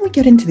why don't we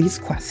get into these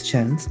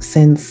questions,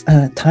 since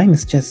time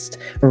is just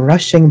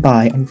rushing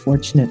by,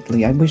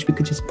 unfortunately. I wish we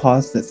could just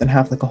pause this and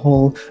have like a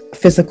whole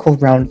physical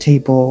round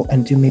table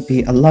and do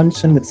maybe a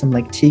luncheon with some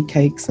like tea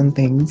cakes and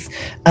things.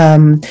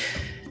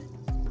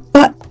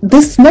 But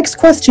this next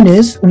question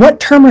is,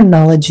 what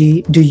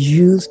terminology do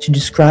you use to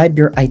describe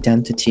your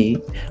identity?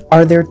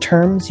 Are there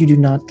terms you do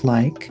not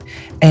like?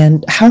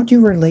 And how do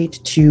you relate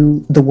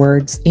to the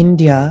words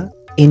India,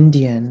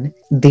 Indian,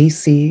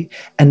 Desi,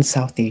 and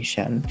South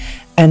Asian?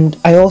 And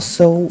I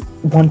also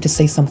want to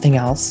say something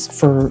else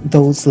for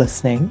those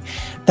listening,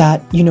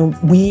 that,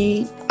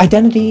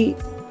 identity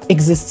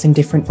exists in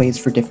different ways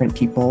for different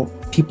people.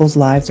 People's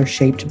lives are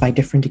shaped by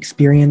different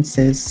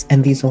experiences,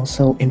 and these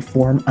also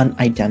inform an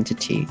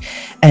identity.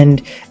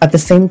 And at the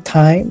same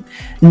time,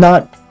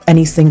 not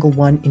any single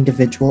one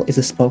individual is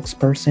a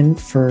spokesperson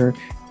for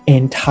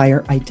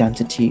entire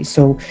identity.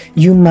 So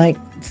you might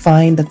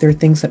find that there are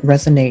things that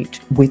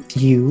resonate with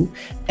you,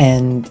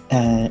 and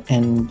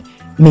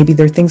maybe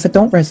there are things that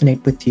don't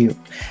resonate with you.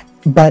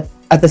 But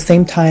at the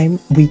same time,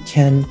 we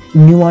can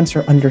nuance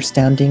our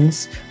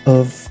understandings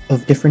of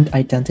different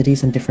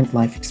identities and different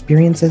life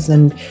experiences,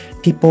 and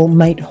people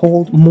might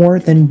hold more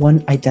than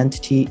one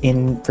identity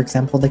in, for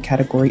example, the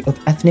category of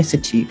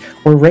ethnicity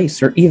or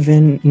race or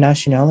even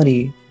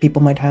nationality.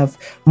 People might have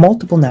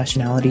multiple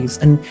nationalities,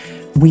 and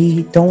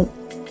we don't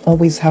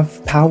always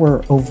have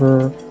power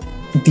over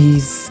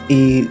these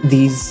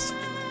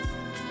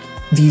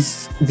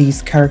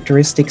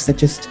characteristics that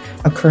just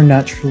occur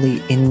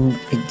naturally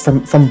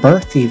from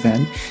birth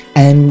even.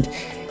 And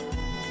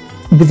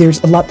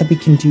there's a lot that we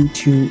can do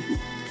to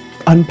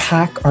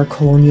unpack our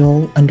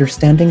colonial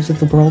understandings of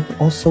the world, but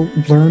also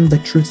learn the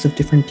truths of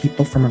different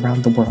people from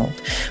around the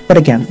world. But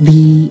again,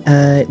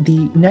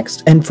 the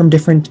next, and from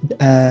different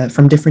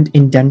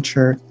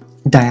indenture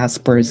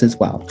diasporas as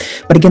well.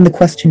 But again, the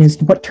question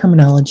is, what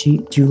terminology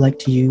do you like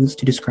to use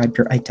to describe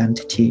your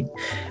identity?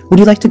 Would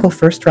you like to go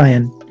first,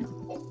 Ryan?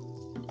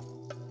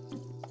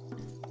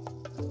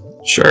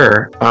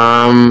 Sure.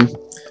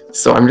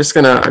 So I'm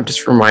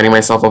just reminding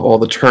myself of all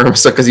the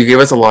terms, because you gave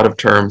us a lot of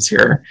terms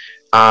here.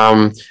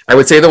 I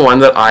would say the one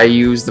that I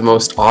use the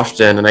most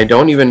often, and I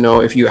don't even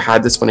know if you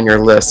had this one in your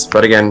list,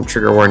 but again,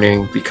 trigger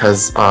warning,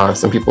 because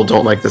some people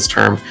don't like this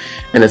term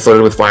and it's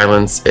loaded with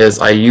violence, is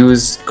I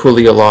use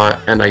Coolie a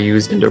lot and I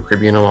use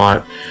Indo-Caribbean a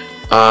lot.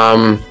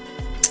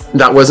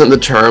 That wasn't the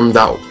term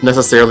that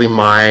necessarily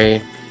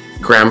my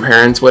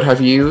grandparents would have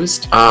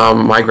used.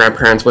 My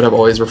grandparents would have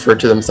always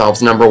referred to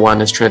themselves, number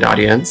one, as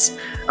Trinidadians.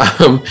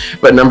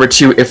 But number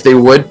two, if they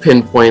would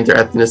pinpoint their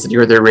ethnicity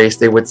or their race,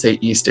 they would say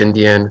East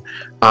Indian.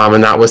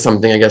 And that was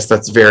something, I guess,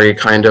 that's very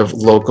kind of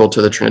local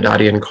to the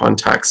Trinidadian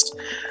context.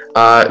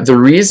 The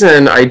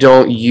reason I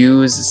don't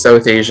use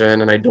South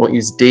Asian and I don't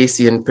use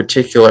Desi in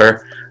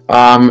particular,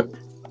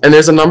 and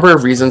there's a number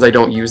of reasons I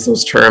don't use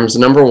those terms.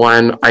 Number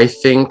one, I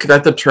think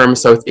that the term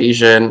South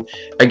Asian,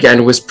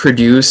 again, was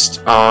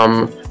produced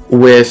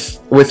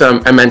with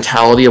a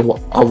mentality of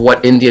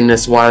what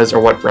Indianness was or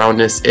what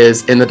brownness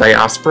is in the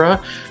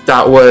diaspora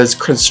that was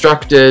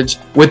constructed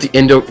with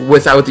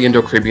without the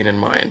Indo-Caribbean in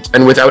mind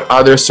and without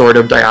other sort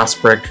of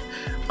diasporic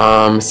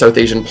South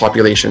Asian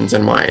populations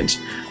in mind.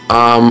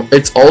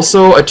 It's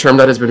also a term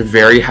that has been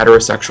very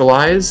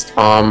heterosexualized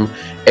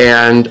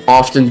and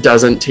often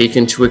doesn't take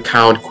into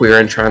account queer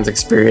and trans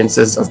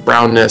experiences of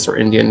brownness or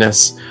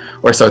Indianness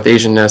or South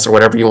Asianness or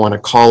whatever you want to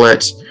call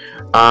it.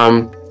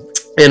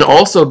 And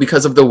also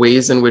because of the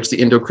ways in which the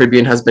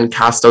Indo-Caribbean has been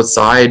cast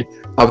outside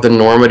of the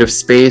normative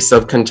space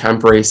of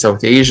contemporary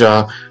South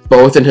Asia,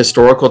 both in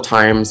historical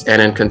times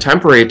and in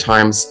contemporary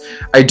times,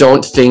 I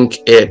don't think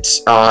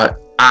it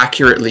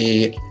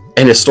accurately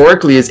and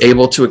historically is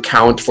able to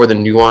account for the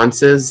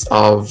nuances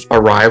of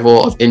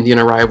arrival, of Indian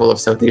arrival, of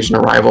South Asian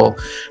arrival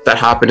that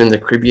happened in the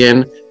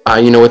Caribbean.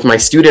 With my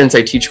students,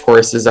 I teach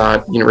courses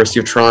at University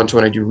of Toronto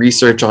and I do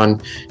research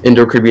on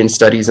Indo-Caribbean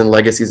studies and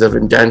legacies of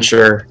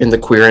indenture in the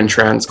queer and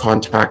trans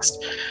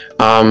context.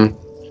 And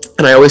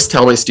I always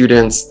tell my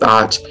students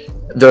that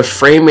the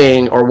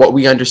framing or what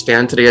we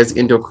understand today as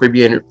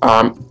Indo-Caribbean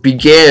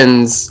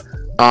begins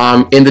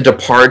in the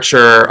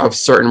departure of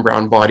certain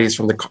brown bodies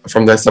from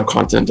the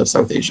subcontinent of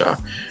South Asia,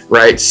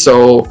 right?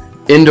 So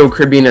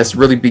Indo-Caribbeanness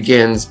really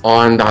begins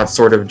on that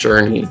sort of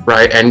journey,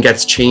 right? And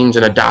gets changed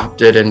and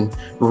adapted and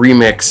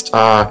remixed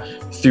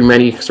through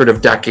many sort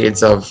of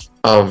decades of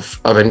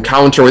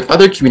encounter with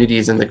other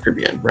communities in the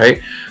Caribbean,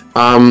 right?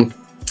 And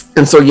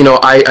so,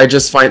 I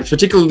just find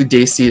particularly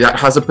Desi that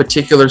has a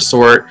particular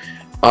sort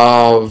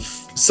of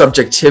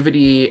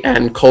subjectivity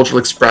and cultural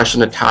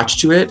expression attached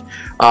to it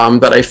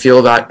that I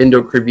feel that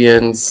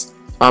Indo-Caribbeans,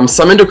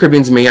 some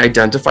Indo-Caribbeans may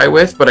identify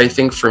with, but I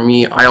think for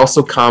me, I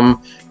also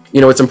come,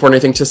 it's important, I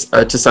think,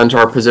 to center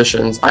our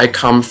positions. I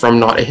come from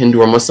not a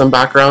Hindu or Muslim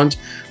background,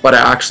 but I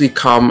actually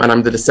come, and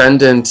I'm the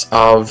descendant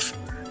of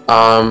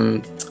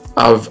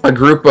a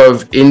group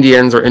of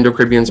Indians or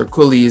Indo-Caribbeans or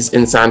Coolies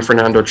in San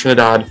Fernando,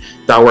 Trinidad,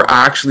 that were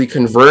actually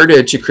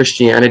converted to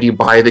Christianity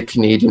by the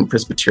Canadian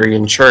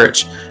Presbyterian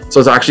Church. So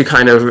it's actually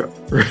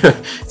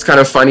it's kind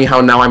of funny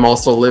how now I'm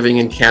also living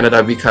in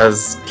Canada,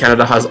 because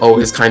Canada has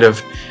always kind of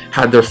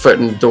had their foot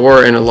in the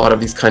door in a lot of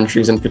these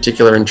countries, in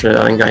particular in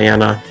Trinidad and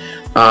Guyana.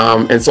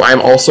 And so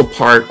I'm also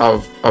part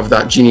of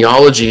that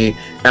genealogy.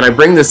 And I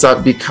bring this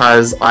up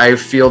because I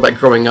feel that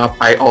growing up,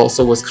 I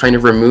also was kind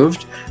of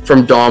removed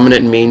from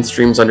dominant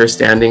mainstream's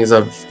understandings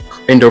of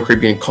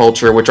Indo-Caribbean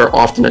culture, which are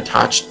often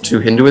attached to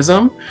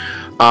Hinduism.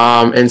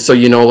 And so,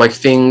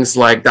 things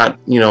like that,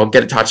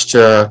 get attached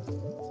to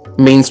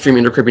mainstream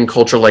Indo-Caribbean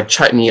culture, like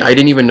chutney. I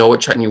didn't even know what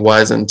chutney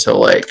was until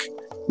like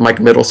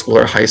middle school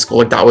or high school.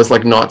 Like that was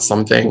like not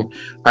something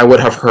I would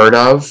have heard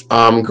of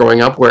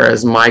growing up,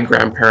 whereas my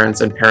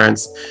grandparents and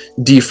parents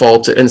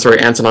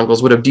aunts and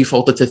uncles would have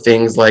defaulted to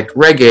things like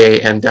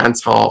reggae and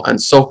dancehall and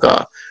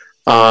soca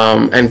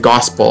and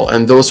gospel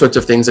and those sorts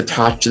of things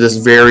attached to this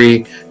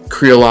very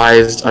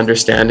creolized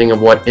understanding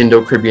of what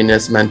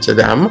Indo-Caribbeanness meant to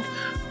them.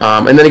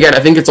 And then again, I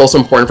think it's also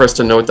important for us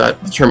to note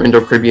that the term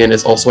Indo-Caribbean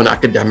is also an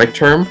academic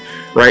term,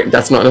 right?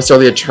 That's not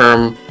necessarily a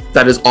term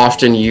that is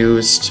often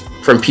used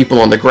from people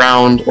on the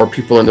ground or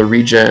people in the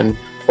region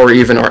or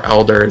even our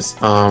elders.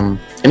 So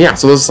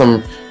those are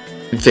some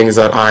things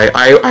that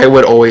I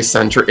would always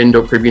center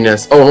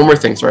Indo-Caribbeanness. Oh, one more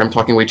thing, sorry, I'm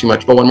talking way too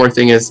much, but one more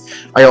thing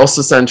is I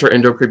also center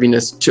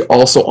Indo-Caribbeanness to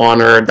also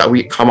honor that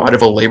we come out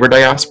of a labor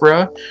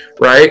diaspora,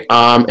 right?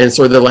 And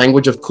so the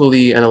language of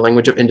Coolie and the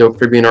language of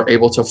Indo-Caribbean are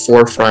able to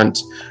forefront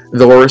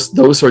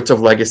those sorts of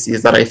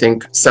legacies that I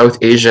think South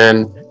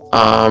Asian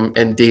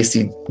and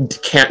Desi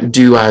can't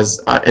do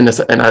in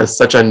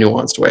such a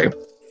nuanced way.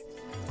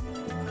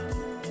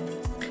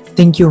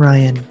 Thank you,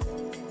 Ryan.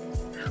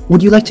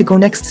 Would you like to go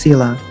next,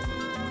 Sila?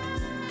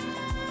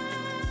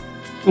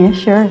 Yeah,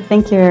 sure.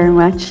 Thank you very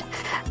much.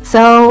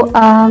 So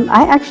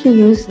I actually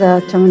use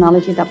the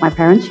terminology that my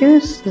parents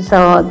use.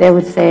 So they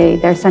would say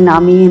they're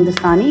Sanami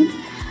Hindustani,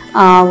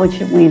 which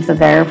means that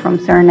they're from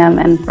Suriname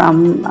and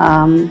from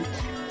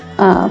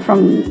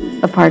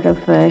the part of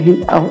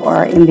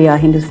or India,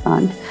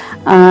 Hindustan.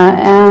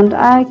 And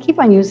I keep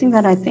on using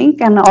that, I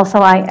think. And also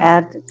I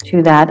add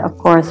to that, of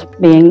course,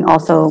 being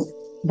also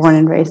born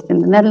and raised in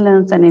the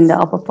Netherlands and in the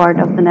upper part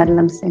of the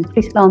Netherlands in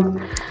Friesland,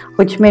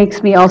 which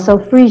makes me also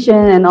Frisian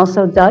and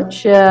also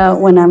Dutch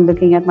when I'm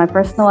looking at my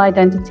personal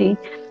identity.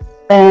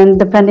 And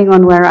depending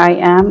on where I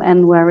am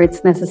and where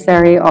it's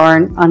necessary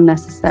or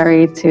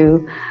unnecessary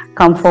to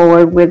come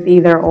forward with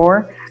either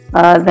or,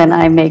 then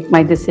I make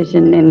my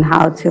decision in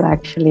how to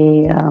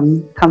actually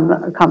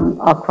come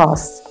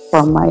across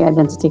from my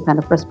identity kind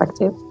of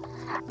perspective.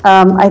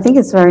 I think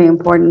it's very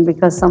important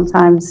because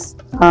sometimes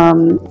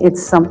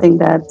it's something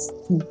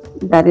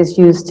that is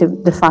used to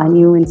define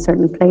you in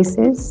certain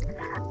places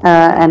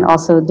and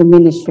also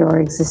diminish your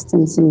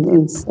existence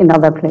in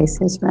other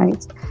places,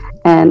 right?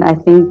 And I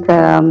think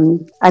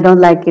I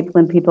don't like it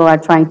when people are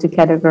trying to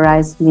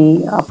categorize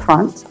me up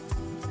front.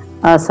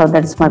 So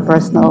that's my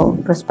personal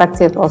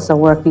perspective. Also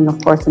working, of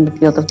course, in the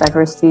field of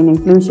diversity and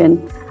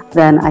inclusion,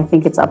 then I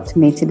think it's up to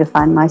me to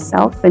define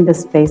myself in the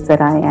space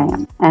that I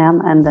am,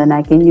 and then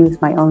I can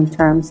use my own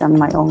terms and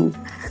my own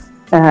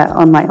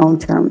on my own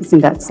terms in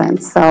that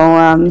sense. So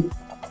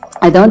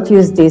I don't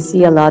use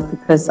DC a lot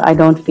because I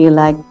don't feel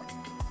like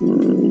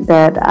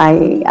that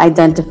I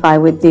identify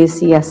with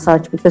DC as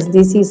such, because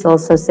DC is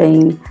also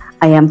saying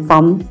I am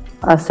from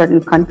a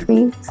certain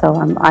country. So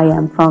I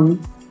am from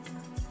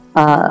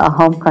a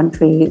home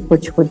country,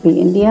 which would be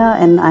India,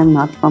 and I'm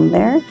not from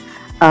there.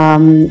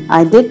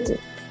 I did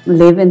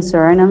live in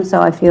Suriname,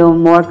 so I feel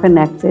more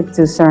connected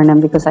to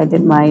Suriname because I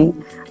did my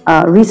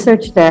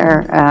research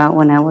there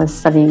when I was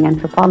studying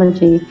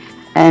anthropology,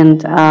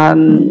 and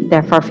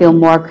therefore feel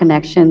more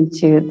connection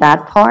to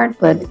that part.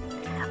 But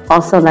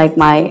also, like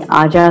my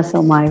Aja,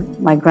 so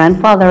my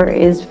grandfather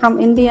is from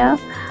India,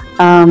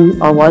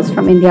 or was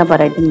from India,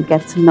 but I didn't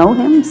get to know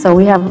him. So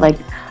we have like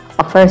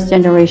a first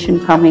generation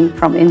coming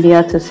from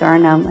India to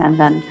Suriname, and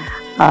then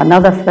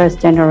another first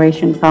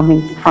generation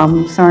coming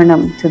from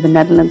Suriname to the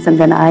Netherlands, and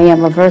then I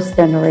am a first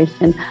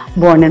generation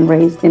born and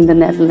raised in the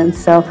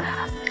Netherlands. So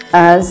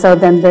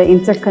then the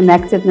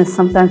interconnectedness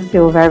sometimes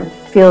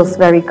feels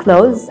very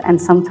close,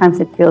 and sometimes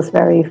it feels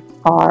very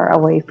far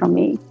away from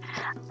me.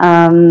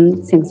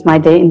 Since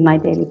in my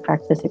daily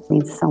practice, it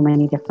means so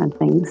many different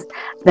things.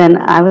 Then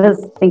I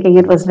was thinking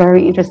it was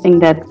very interesting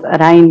that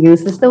Ryan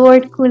uses the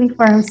word coolie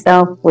for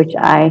himself, which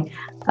I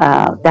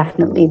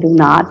definitely do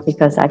not,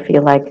 because I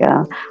feel like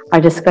our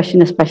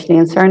discussion, especially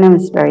in Suriname,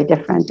 is very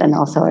different, and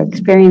also our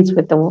experience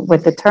with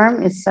the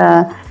term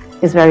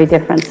is very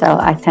different. So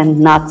I tend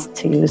not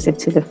to use it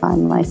to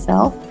define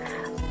myself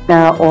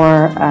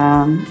or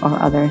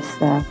others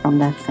from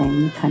that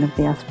same kind of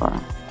diaspora.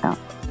 So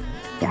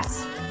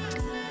yes.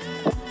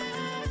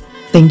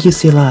 Thank you,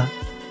 Sila.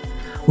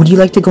 Would you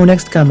like to go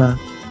next, Kama?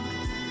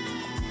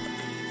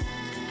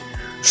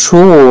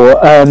 Sure.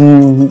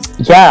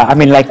 Yeah, I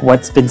mean, like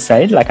what's been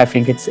said, like I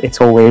think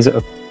it's always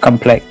a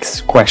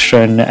complex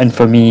question, and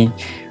for me,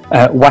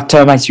 what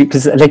term I use,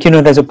 because like, you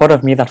know, there's a part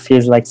of me that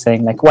feels like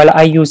saying like, well,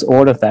 I use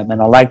all of them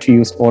and I like to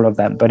use all of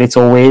them, but it's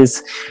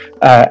always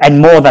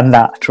and more than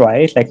that,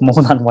 right? Like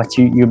more than what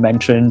you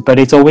mentioned, but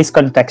it's always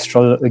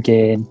contextual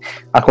again,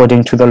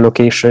 according to the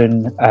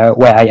location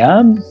where I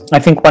am. I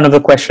think one of the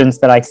questions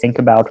that I think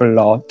about a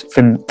lot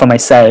for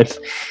myself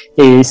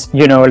is,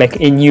 you know,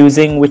 like in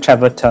using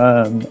whichever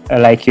term,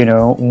 like, you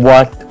know,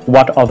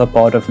 what other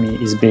part of me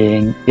is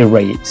being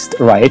erased,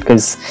 right?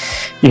 Because,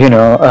 you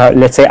know,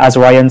 let's say, as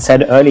Ryan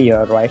said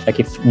earlier, right,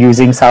 like if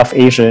using South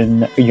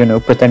Asian, you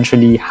know,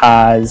 potentially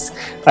has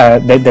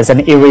there's an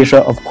erasure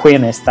of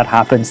queerness that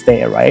happens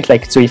there, right?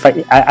 Like, so if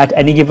I at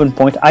any given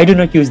point, I do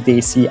not use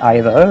Desi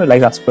either,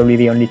 like that's probably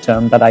the only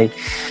term that I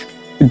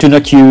do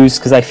not use,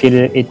 because I feel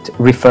it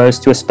refers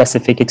to a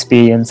specific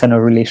experience and a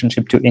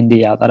relationship to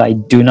India that I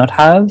do not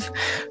have.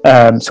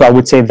 So I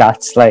would say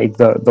that's like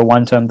the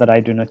one term that I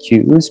do not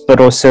use.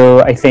 But also,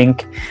 I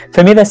think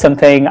for me, there's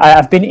something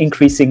I've been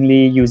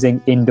increasingly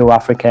using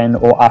Indo-African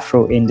or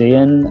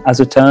Afro-Indian as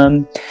a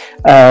term.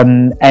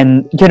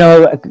 And, you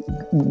know,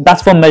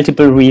 that's for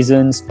multiple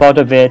reasons. Part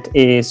of it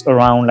is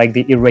around like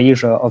the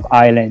erasure of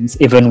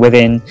islands, even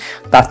within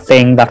that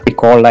thing that we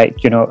call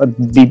like, you know,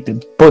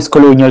 the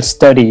post-colonial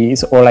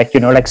studies, or like, you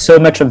know, like so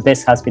much of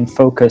this has been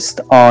focused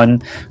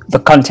on the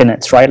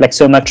continents, right? Like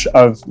so much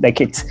of like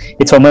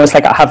it's almost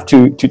like I have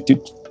to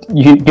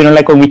you know,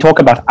 like when we talk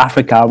about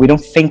Africa, we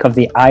don't think of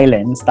the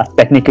islands that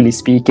technically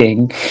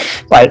speaking,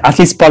 well, at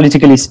least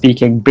politically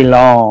speaking,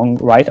 belong,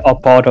 right, are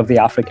part of the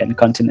African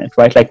continent,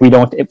 right? Like we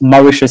don't,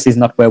 Mauritius is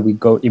not where we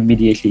go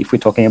immediately if we're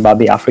talking about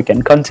the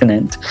African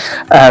continent.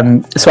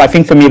 So I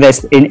think for me,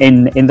 there's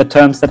in the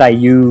terms that I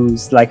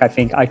use, like I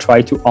think I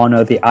try to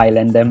honor the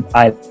island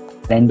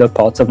Islander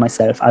parts of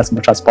myself as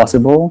much as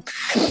possible.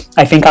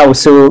 I think I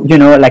also,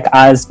 like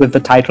as with the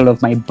title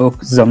of my book,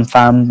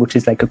 Zumfam, which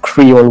is like a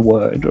Creole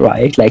word,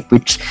 right? Like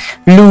which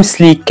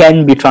loosely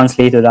can be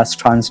translated as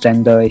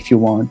transgender if you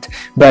want.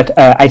 But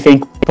I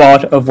think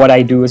part of what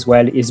I do as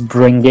well is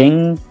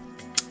bringing,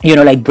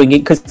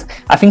 because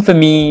I think for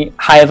me,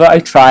 however I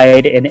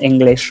tried in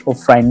English or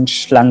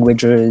French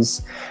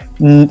languages,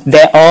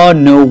 there are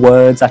no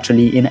words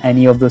actually in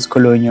any of those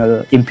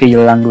colonial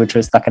imperial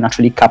languages that can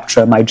actually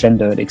capture my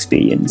gendered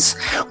experience,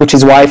 which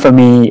is why for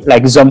me,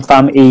 like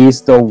Zumfam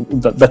is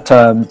the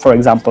term, for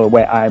example,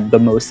 where I'm the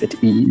most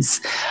at ease.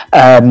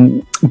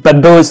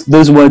 But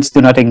those words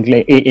do not in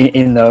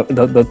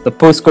the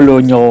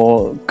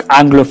post-colonial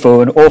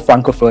Anglophone or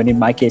Francophone, in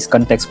my case,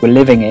 context we're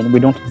living in, we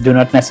do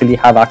not necessarily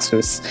have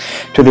access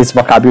to this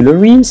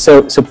vocabulary.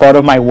 So part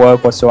of my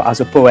work also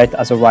as a poet,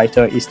 as a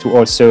writer, is to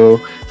also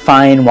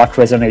find what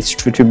resonates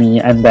true to me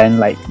and then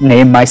like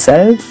name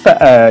myself,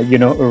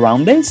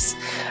 around this.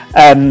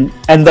 And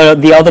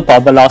the other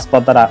part, the last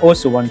part that I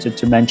also wanted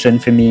to mention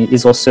for me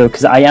is also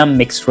because I am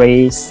mixed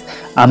race,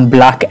 I'm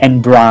black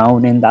and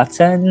brown in that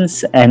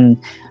sense, and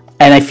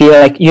I feel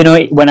like,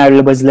 when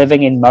I was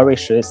living in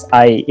Mauritius,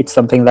 it's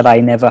something that I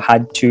never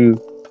had to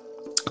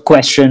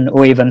question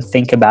or even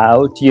think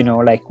about,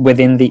 like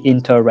within the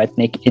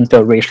inter-ethnic,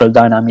 interracial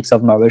dynamics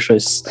of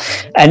Mauritius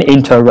and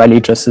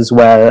inter-religious as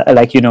well.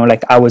 Like,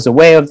 I was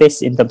aware of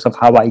this in terms of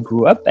how I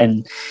grew up,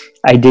 and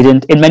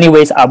in many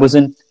ways, I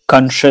wasn't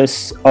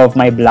conscious of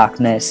my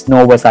blackness,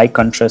 nor was I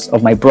conscious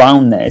of my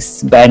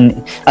brownness. But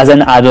as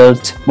an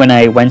adult, when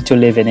I went to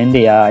live in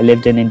India, I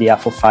lived in India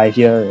for 5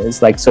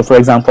 years. Like, so for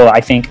example, I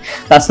think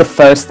that's the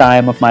first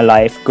time of my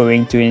life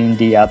going to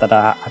India that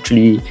I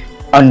actually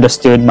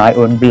understood my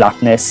own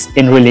blackness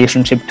in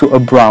relationship to a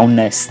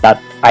brownness that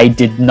I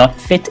did not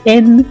fit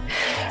in.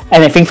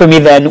 And I think for me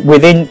then,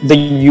 within the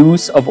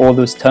use of all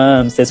those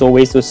terms, there's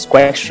always those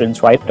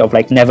questions, right, of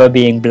like never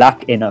being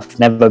black enough,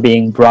 never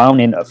being brown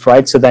enough,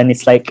 right? So then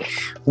it's like,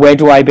 where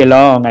do I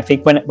belong? I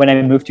think when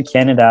I moved to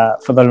Canada,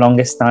 for the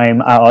longest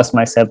time, I asked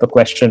myself the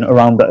question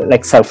around the,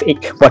 like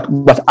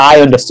what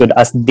I understood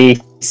as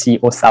Desi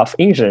or South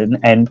Asian,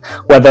 and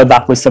whether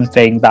that was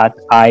something that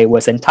I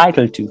was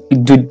entitled to.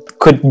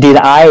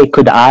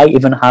 Could I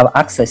even have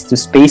access to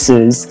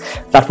spaces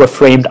that were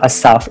framed as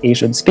South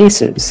Asian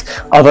spaces,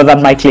 other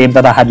than my claim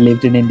that I had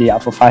lived in India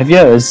for 5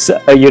 years,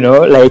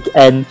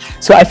 and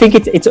so I think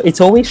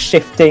it's always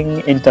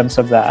shifting in terms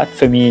of that.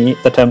 For me,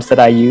 the terms that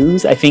I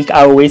use, I think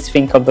I always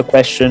think of the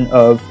question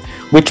of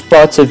which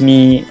parts of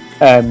me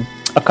are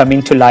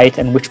coming to light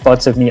and which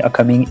parts of me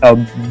are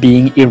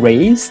being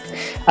erased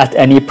at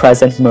any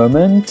present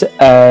moment.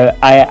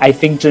 I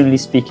think generally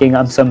speaking,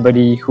 I'm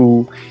somebody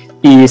who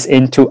is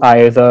into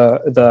either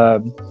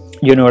the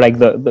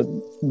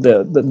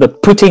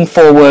putting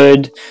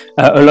forward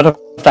a lot of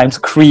times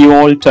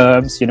Creole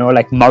terms,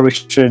 like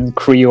Mauritian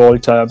Creole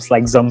terms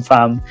like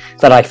Zumfam,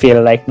 that I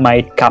feel like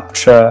might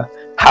capture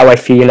how I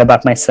feel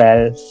about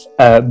myself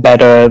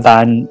better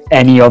than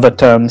any other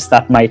terms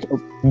that might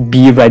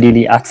be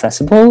readily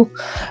accessible.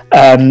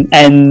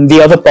 And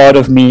the other part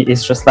of me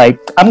is just like,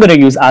 I'm going to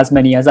use as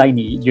many as I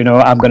need.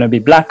 I'm going to be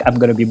black, I'm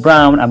going to be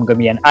brown, I'm going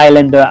to be an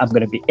islander, I'm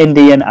going to be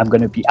Indian, I'm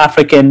going to be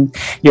African,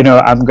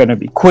 I'm going to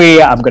be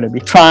queer, I'm going to be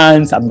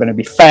trans, I'm going to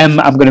be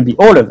femme, I'm going to be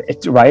all of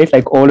it, right?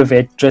 Like all of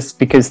it, just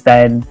because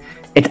then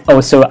it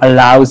also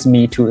allows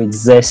me to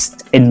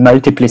exist in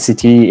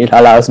multiplicity. It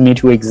allows me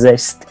to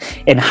exist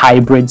in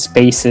hybrid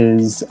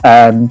spaces,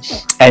 and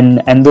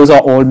those are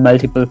all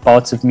multiple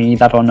parts of me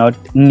that are not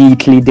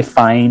neatly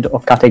defined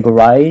or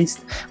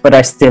categorized, but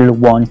I still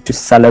want to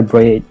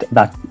celebrate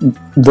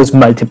those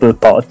multiple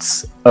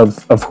parts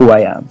of who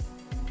I am.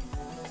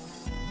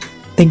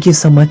 Thank you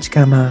so much,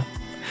 Kama.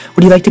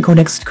 Would you like to go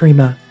next,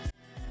 Karima?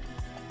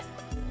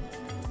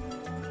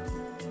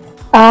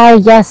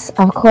 Yes,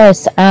 of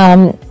course.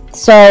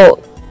 So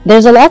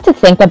there's a lot to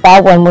think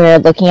about when we're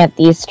looking at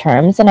these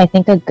terms, and I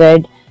think a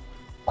good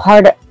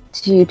part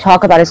to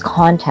talk about is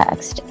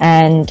context,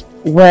 and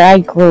where I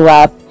grew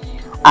up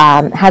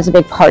has a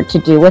big part to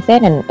do with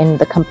it, and in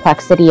the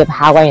complexity of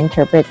how I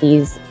interpret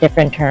these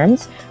different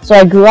terms. So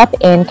I grew up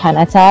in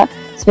Canada,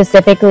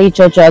 specifically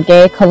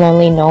Tiohtià:ke,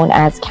 colonially known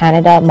as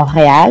Canada,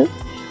 Montreal.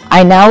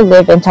 I now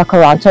live in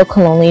Toronto,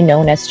 colonially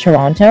known as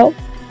Toronto.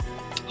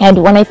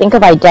 And when I think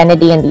of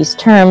identity in these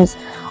terms,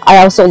 I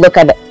also look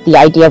at the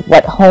idea of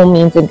what home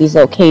means in these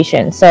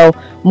locations. So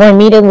more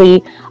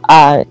immediately,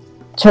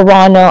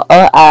 Toronto,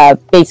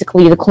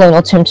 basically the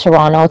colonial term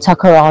Toronto,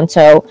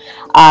 Toronto,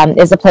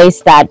 is a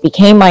place that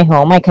became my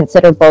home. I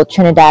consider both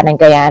Trinidad and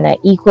Guyana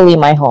equally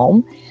my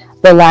home.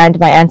 The land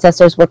my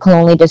ancestors were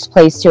colonially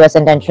displaced to as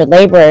indentured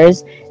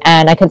laborers,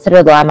 and I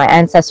consider the land my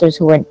ancestors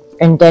who were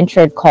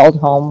indentured called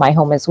home my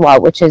home as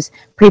well, which is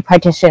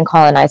pre-partition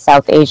colonized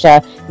South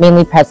Asia,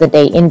 mainly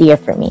present-day India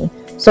for me.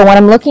 So when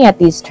I'm looking at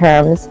these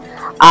terms,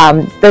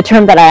 the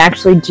term that I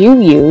actually do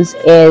use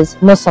is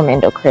Muslim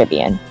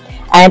Indo-Caribbean.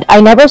 And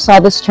I never saw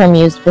this term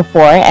used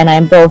before, and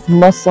I'm both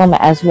Muslim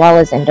as well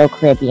as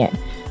Indo-Caribbean.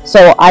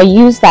 So I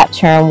used that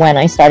term when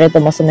I started the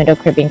Muslim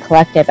Indo-Caribbean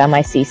Collective,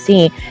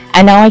 MICC,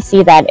 and now I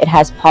see that it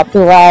has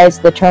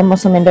popularized the term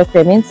Muslim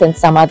Indo-Caribbean, since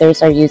some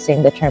others are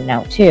using the term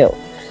now too.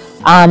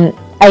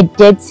 I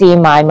did see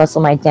my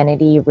Muslim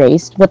identity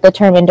erased with the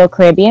term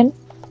Indo-Caribbean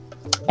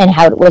and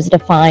how it was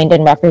defined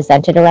and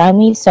represented around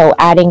me. So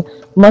adding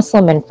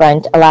Muslim in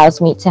front allows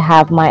me to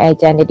have my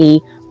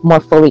identity more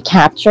fully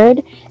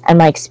captured and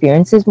my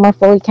experiences more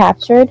fully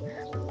captured.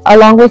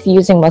 Along with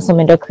using Muslim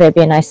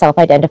Indo-Caribbean, I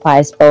self-identify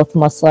as both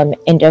Muslim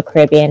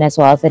Indo-Caribbean as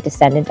well as a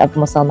descendant of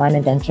Muslim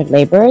indentured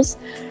laborers.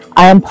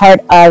 I am part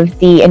of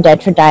the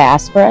indentured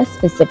diaspora,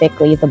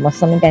 specifically the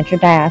Muslim indentured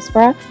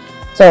diaspora.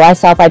 So I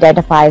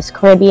self-identify as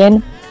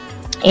Caribbean,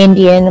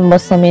 Indian,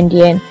 Muslim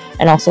Indian,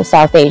 and also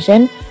South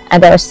Asian.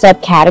 And there are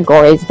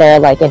subcategories there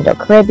like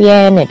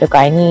Indo-Caribbean,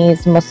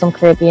 Indo-Guyanese, Muslim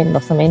Caribbean,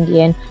 Muslim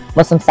Indian,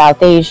 Muslim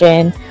South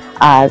Asian,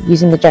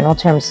 using the general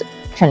terms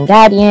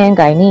Trinidadian,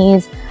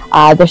 Guyanese.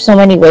 There's so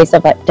many ways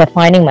of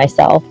defining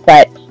myself,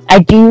 but I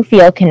do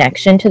feel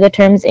connection to the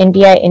terms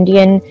India,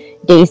 Indian,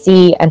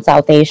 Desi, and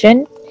South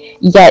Asian.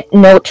 Yet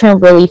no term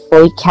really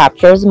fully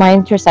captures my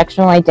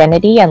intersectional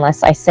identity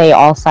unless I say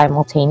all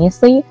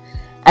simultaneously.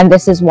 And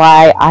this is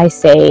why I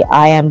say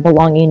I am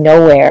belonging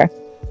nowhere,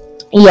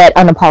 yet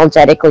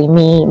unapologetically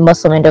me,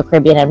 Muslim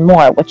Indo-Caribbean, and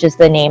more, which is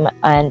the name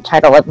and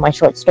title of my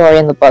short story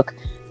in the book,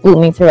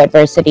 Blooming Through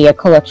Adversity, a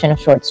collection of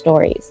short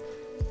stories.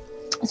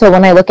 So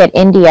when I look at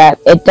India,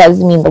 it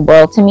does mean the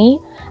world to me.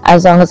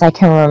 As long as I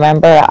can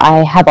remember,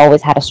 I have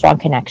always had a strong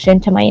connection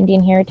to my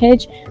Indian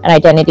heritage and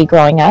identity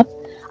growing up.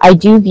 I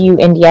do view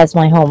India as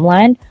my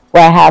homeland,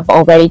 where I have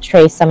already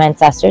traced some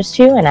ancestors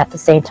to, and at the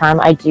same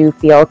time, I do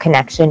feel a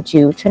connection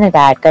to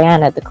Trinidad,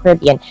 Guyana, the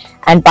Caribbean.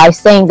 And by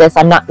saying this,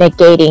 I'm not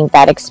negating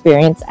that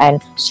experience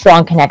and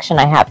strong connection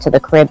I have to the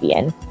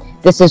Caribbean.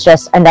 This is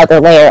just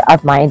another layer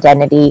of my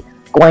identity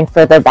going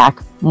further back,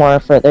 more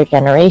further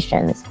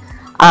generations.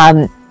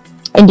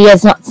 India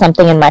is not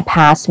something in my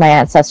past my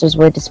ancestors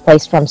were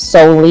displaced from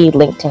solely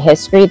linked to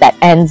history that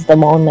ends the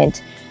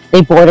moment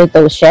they boarded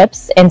those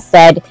ships.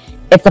 Instead,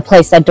 it's a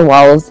place that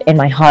dwells in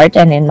my heart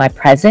and in my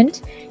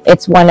present.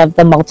 It's one of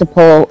the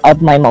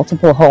my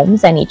multiple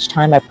homes, and each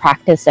time I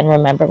practice and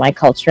remember my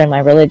culture and my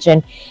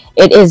religion,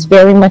 it is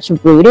very much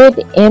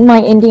rooted in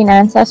my Indian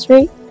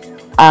ancestry.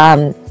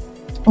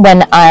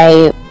 When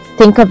I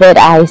think of it,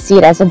 I see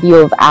it as a view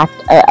of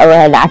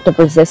an act of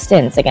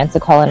resistance against the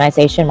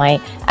colonization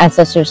my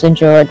ancestors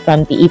endured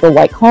from the evil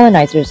white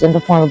colonizers in the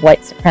form of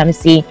white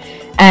supremacy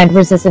and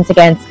resistance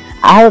against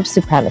Arab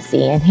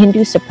supremacy and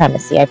Hindu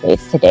supremacy I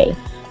face today.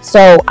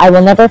 So I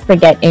will never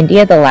forget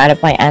India, the land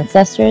of my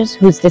ancestors,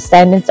 whose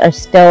descendants are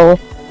still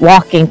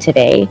walking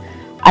today.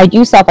 I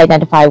do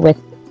self-identify with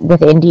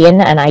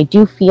Indian, and I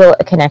do feel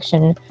a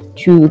connection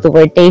to the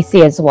word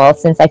Desi as well,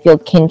 since I feel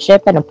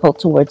kinship and a pull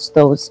towards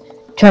those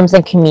terms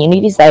and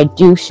communities that I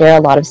do share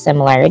a lot of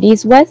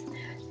similarities with.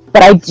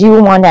 But I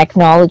do want to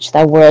acknowledge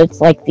that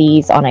words like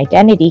these on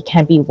identity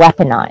can be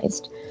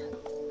weaponized.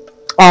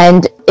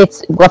 And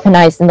it's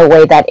weaponized in the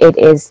way that it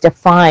is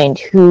defined,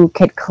 who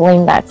could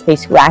claim that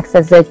space, who acts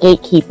as a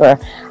gatekeeper,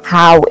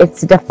 how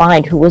it's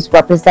defined, who is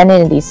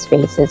represented in these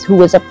spaces,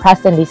 who is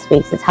oppressed in these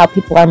spaces, how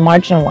people are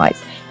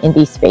marginalized in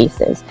these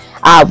spaces.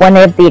 One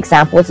of the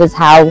examples is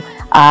how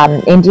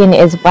Indian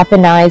is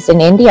weaponized in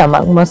India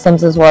among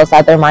Muslims as well as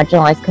other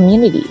marginalized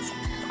communities.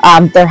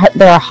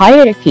 There are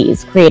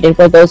hierarchies created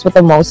where those with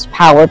the most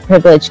power,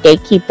 privilege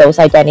gatekeep those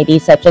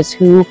identities, such as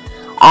who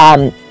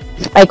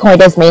I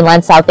coined as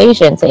mainland South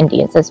Asians,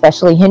 Indians,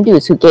 especially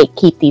Hindus, who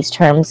gatekeep these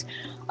terms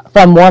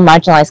from more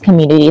marginalized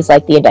communities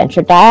like the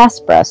indentured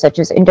diaspora, such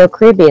as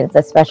Indo-Caribbeans,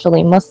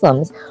 especially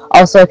Muslims,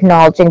 also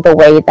acknowledging the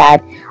way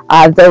that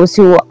those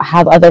who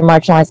have other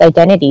marginalized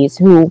identities,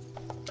 who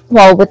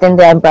fall within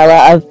the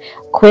umbrella of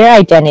queer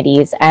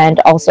identities, and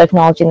also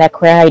acknowledging that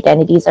queer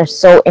identities are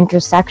so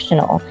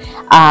intersectional.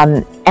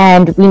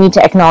 And we need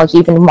to acknowledge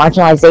even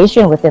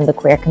marginalization within the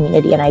queer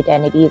community and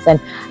identities,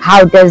 and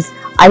how does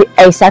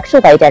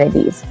asexual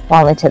identities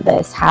fall into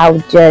this? How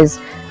does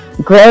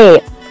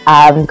gray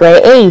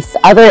ace,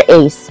 other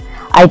ace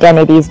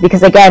identities?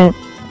 Because again,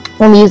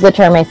 when we use the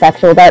term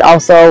asexual, that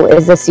also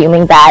is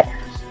assuming that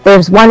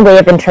there's one way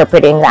of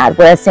interpreting that,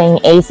 whereas saying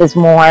ace is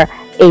more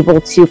able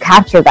to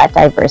capture that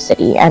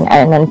diversity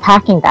and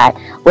unpacking that.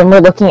 When we're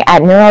looking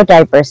at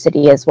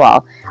neurodiversity as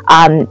well,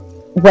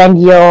 when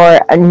you're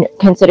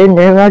considered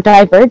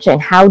neurodivergent,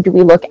 how do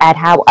we look at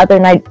how other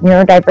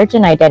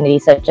neurodivergent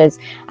identities, such as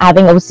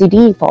having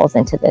OCD, falls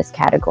into this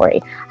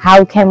category?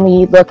 How can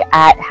we look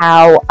at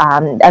how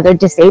other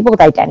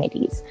disabled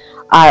identities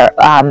are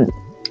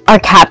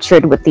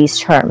captured with these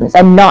terms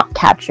and not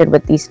captured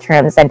with these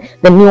terms, and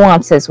the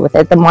nuances with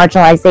it, the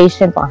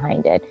marginalization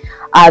behind it?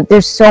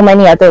 There's so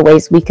many other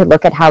ways we could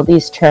look at how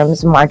these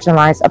terms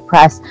marginalize,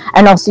 oppress,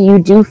 and also you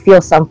do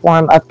feel some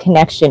form of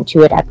connection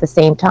to it at the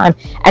same time.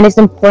 And it's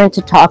important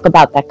to talk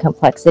about that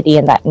complexity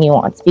and that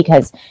nuance,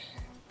 because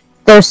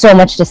there's so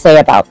much to say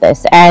about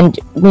this, and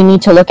we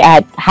need to look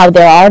at how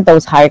there are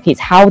those hierarchies,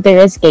 how there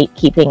is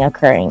gatekeeping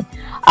occurring,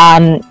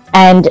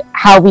 and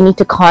how we need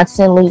to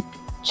constantly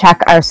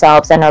check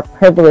ourselves and our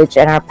privilege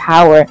and our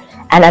power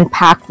and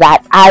unpack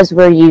that as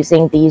we're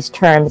using these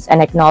terms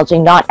and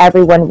acknowledging not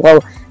everyone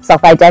will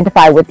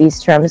self-identify with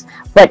these terms,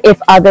 but if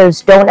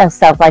others don't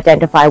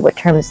self-identify with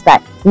terms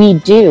that we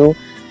do,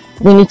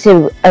 we need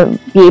to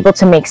be able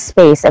to make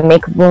space and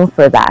make room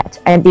for that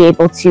and be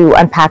able to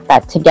unpack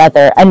that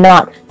together and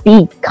not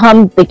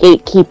become the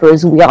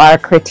gatekeepers we are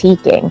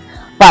critiquing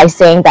by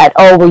saying that,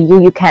 oh, well,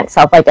 you can't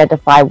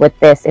self-identify with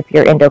this if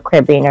you're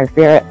Indo-Caribbean or if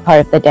you're part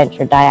of the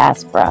Denture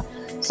diaspora.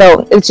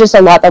 So it's just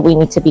a lot that we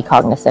need to be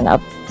cognizant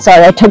of.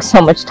 Sorry, I took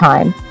so much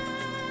time.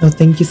 No,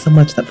 thank you so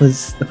much. That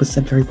was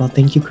said very well.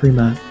 Thank you,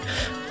 Karima.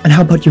 And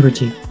how about you,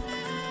 Rajiv?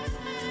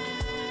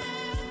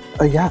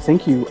 Yeah,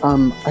 thank you.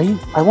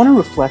 I want to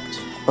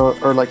reflect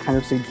or like kind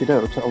of say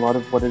ditto to a lot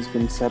of what has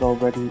been said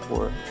already,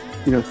 or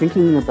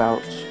thinking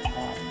about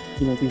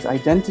these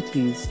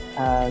identities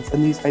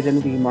and these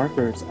identity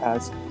markers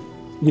as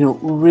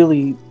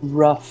really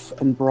rough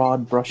and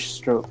broad brush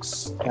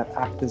strokes that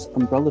act as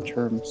umbrella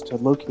terms to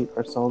locate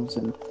ourselves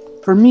in.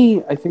 For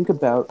me, I think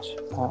about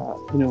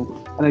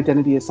an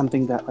identity as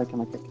something that I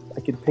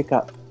can pick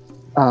up,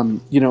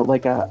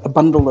 like a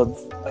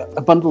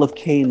bundle of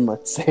cane,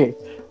 let's say.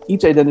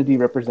 Each identity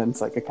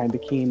represents like a kind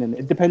of cane, and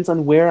it depends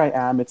on where I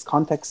am. It's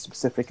context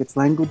specific. It's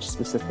language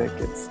specific.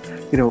 It's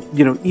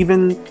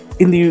even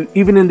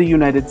in the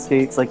United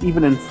States, like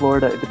even in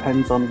Florida, it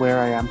depends on where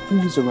I am,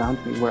 who's around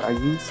me, where I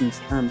use these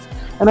terms.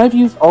 And I've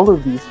used all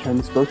of these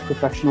terms both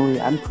professionally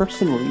and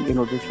personally in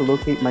order to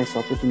locate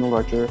myself within a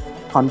larger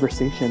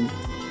conversation.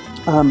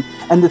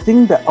 And the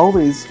thing that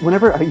always,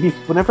 whenever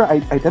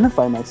I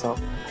identify myself,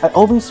 I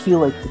always feel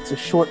like it's a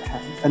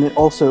shorthand, and it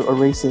also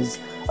erases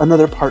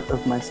another part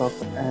of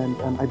myself. And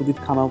I believe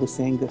Kamal was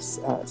saying this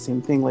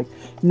same thing. Like,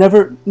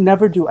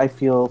 never do I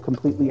feel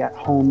completely at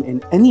home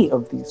in any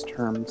of these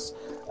terms.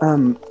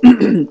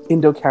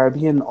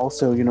 Indo-Caribbean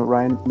also,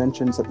 Ryan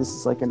mentions that this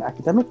is like an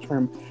academic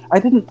term. I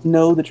didn't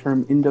know the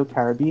term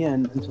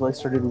Indo-Caribbean until I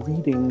started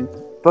reading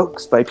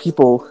books by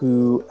people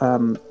who,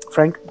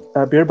 Frank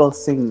Birbal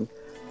Singh,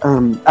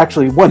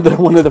 actually one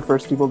of the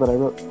first people that I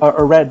wrote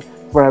or read,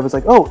 where I was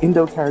like, oh,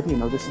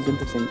 Indo-Caribbean, this is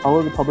interesting. All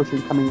of the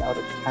publishing coming out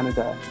of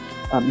Canada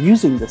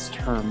using this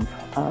term,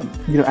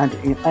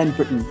 and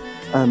Britain,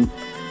 and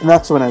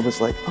that's when I was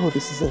like, oh,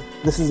 this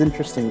is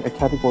interesting. A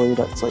category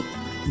that's like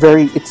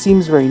it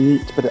seems very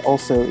neat, but it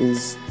also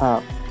is,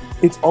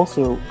 it's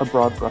also a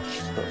broad brush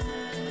stroke.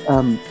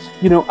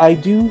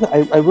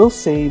 I will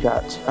say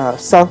that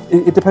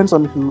it depends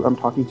on who I'm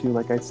talking to,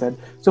 like I said.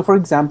 So, for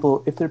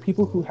example, if there are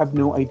people who have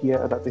no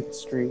idea about the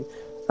history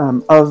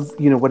of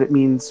what it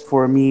means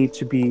for me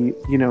to be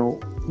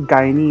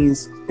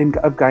Guyanese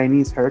of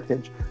Guyanese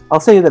heritage, I'll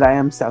say that I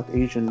am South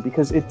Asian,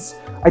 because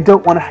I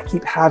don't want to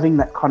keep having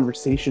that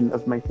conversation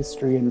of my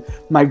history and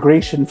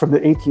migration from the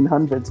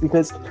 1800s,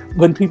 because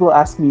when people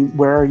ask me,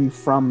 where are you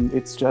from?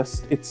 It's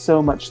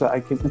so much that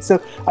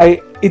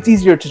it's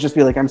easier to just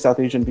be like, I'm South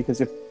Asian, because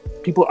if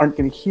people aren't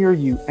going to hear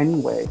you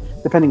anyway,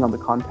 depending on the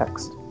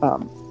context.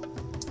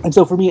 And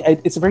so for me,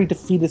 it's a very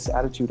defeatist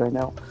attitude, I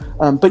know.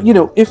 But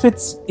if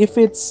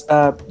it's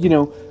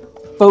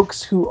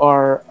folks who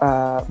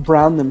are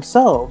brown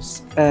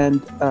themselves,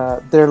 and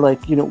they're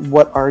like,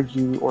 what are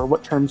you, or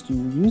what terms do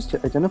you use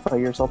to identify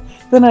yourself?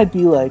 Then I'd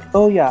be like,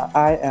 oh yeah,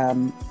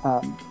 I'm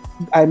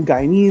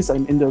Guyanese,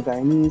 I'm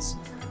Indo-Guyanese.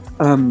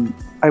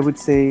 I would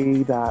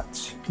say that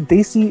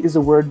Desi is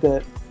a word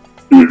that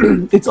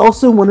it's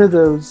also one of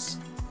those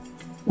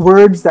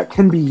words that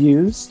can be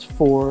used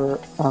for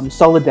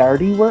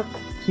solidarity work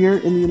here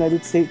in the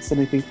United States, and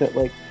I think that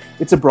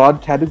it's a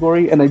broad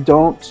category, and I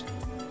don't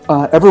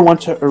ever want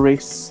to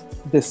erase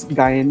this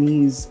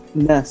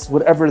Guyanese-ness,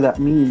 whatever that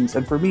means.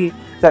 And for me,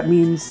 that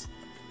means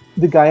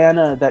the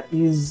Guyana that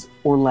is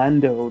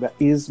Orlando, that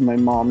is my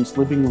mom's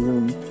living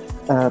room,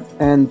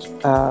 and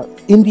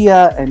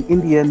India and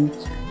Indian.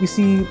 You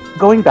see,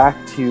 going back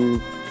to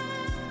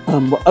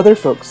what other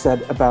folks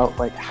said about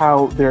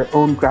how their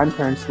own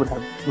grandparents would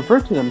have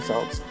referred to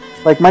themselves.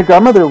 Like my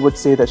grandmother would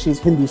say that she's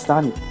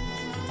Hindustani,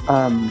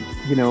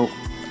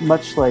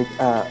 much like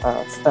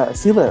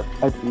Sila,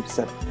 I believe,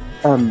 said.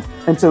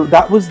 And so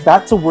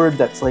that's a word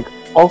that's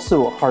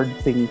also a hard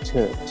thing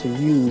to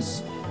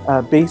use,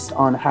 based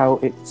on how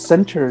it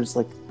centers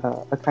a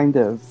kind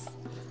of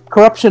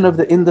corruption of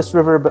the Indus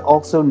River, but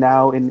also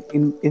now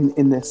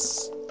in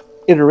this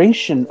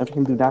iteration of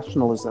Hindu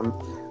nationalism,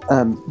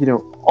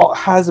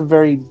 has a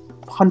very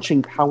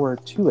punching power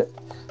to it.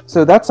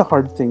 So that's a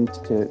hard thing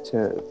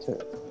to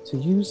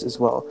use as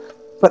well.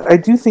 But I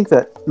do think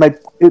that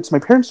it's my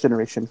parents'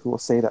 generation who will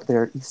say that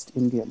they're East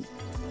Indian,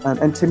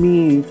 and to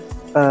me,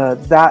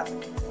 that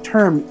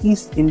term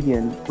East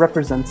Indian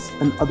represents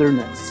an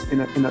otherness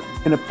in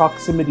a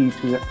proximity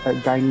to a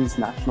Guyanese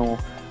national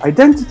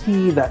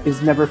identity that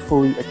is never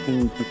fully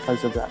attained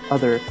because of that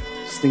other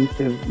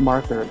distinctive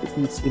marker,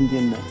 the East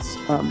Indianness.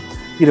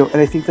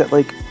 And I think that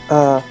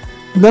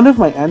none of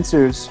my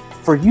answers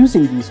for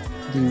using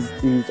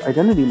these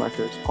identity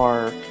markers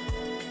are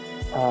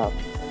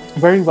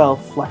very well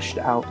fleshed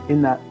out,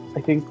 in that I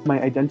think my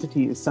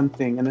identity is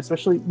something, and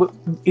especially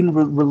in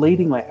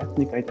relating my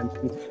ethnic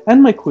identity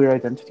and my queer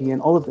identity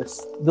and all of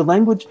this, the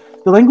language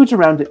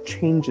around it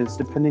changes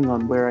depending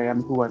on where I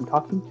am, who I'm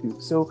talking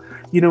to. So,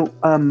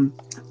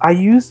 I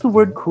use the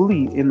word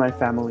kuli in my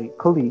family.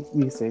 Kuli,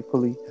 we say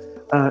kuli.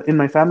 In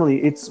my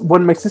family, it's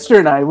when my sister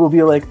and I will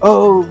be like,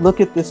 oh, look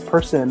at this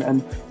person,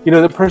 and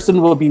the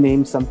person will be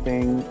named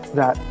something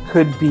that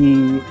could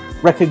be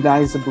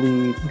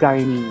recognizably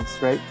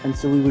Guyanese, right? And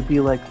so we would be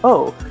like,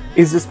 oh,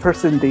 is this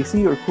person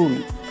Desi or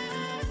Kuli?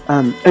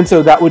 And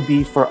so that would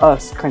be for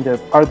us kind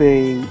of, are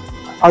they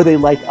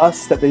like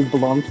us, that they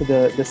belong to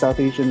the South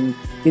Asian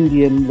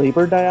Indian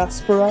labor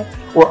diaspora,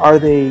 or are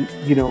they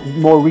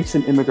more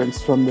recent immigrants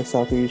from the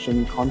South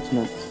Asian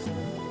continent?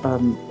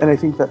 And I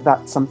think that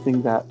that's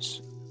something that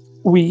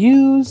we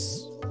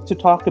use to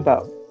talk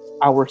about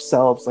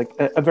ourselves, like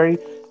a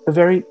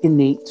very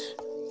innate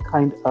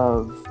kind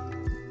of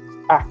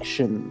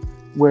action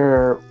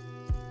where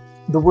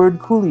the word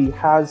kuli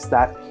has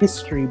that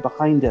history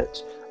behind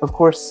it. Of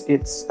course,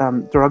 it's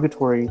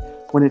derogatory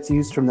when it's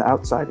used from the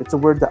outside. It's a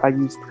word that I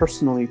use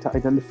personally to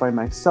identify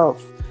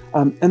myself.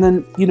 And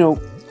then,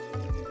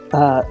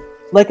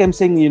 like I'm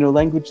saying,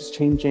 language is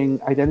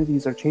changing,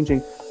 identities are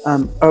changing.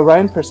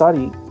 Ryan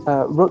Persadi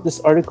wrote this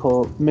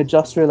article, Me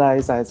Just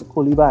Realize as a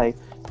Kulibai,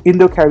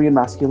 Indo-Caribbean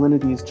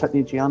Masculinities,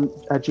 Chutney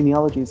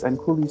Genealogies, and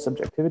Kuli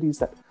Subjectivities,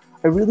 that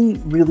I really,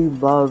 really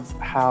love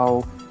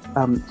how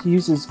he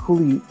uses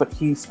Kuli, but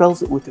he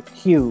spells it with a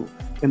Q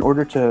in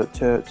order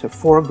to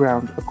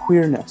foreground a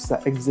queerness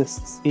that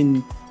exists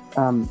in,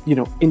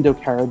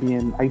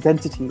 Indo-Caribbean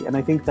identity. And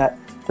I think that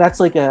that's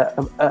like a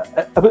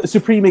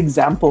supreme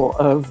example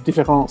of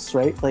différence,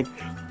 right? Like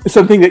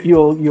something that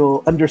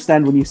you'll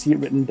understand when you see it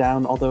written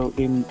down, although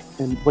in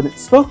when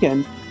it's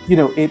spoken,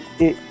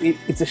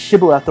 it's a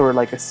shibboleth or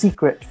like a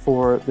secret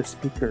for the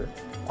speaker.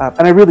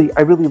 And I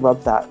really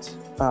love that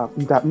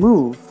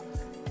move.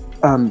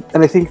 And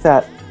I think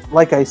that,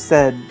 like I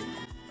said,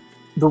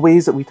 the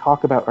ways that we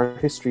talk about our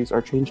histories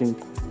are changing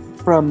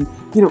from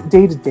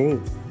day to day.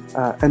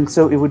 And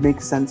so it would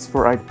make sense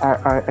for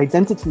our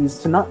identities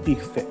to not be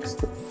fixed,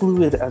 but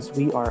fluid as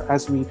we are,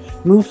 as we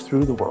move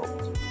through the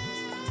world.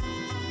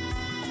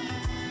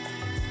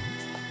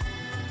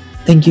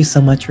 Thank you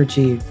so much,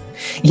 Rajiv.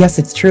 Yes,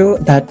 it's true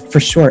that for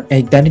sure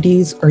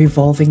identities are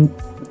evolving,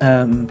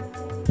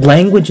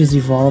 language is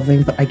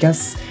evolving, but I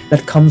guess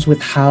that comes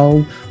with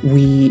how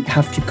we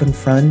have to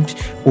confront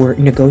or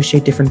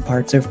negotiate different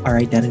parts of our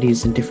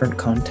identities in different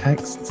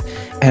contexts.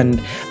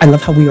 And I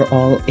love how we are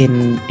all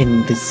in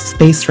this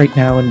space right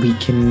now, and we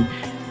can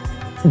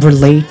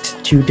relate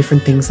to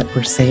different things that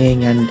we're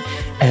saying, and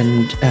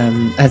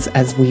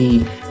as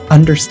we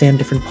understand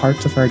different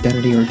parts of our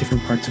identity or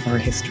different parts of our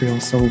history,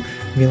 also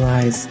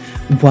realize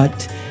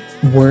what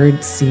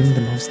words seem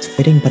the most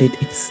fitting, but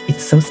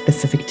it's so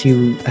specific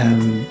to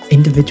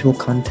individual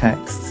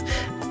contexts.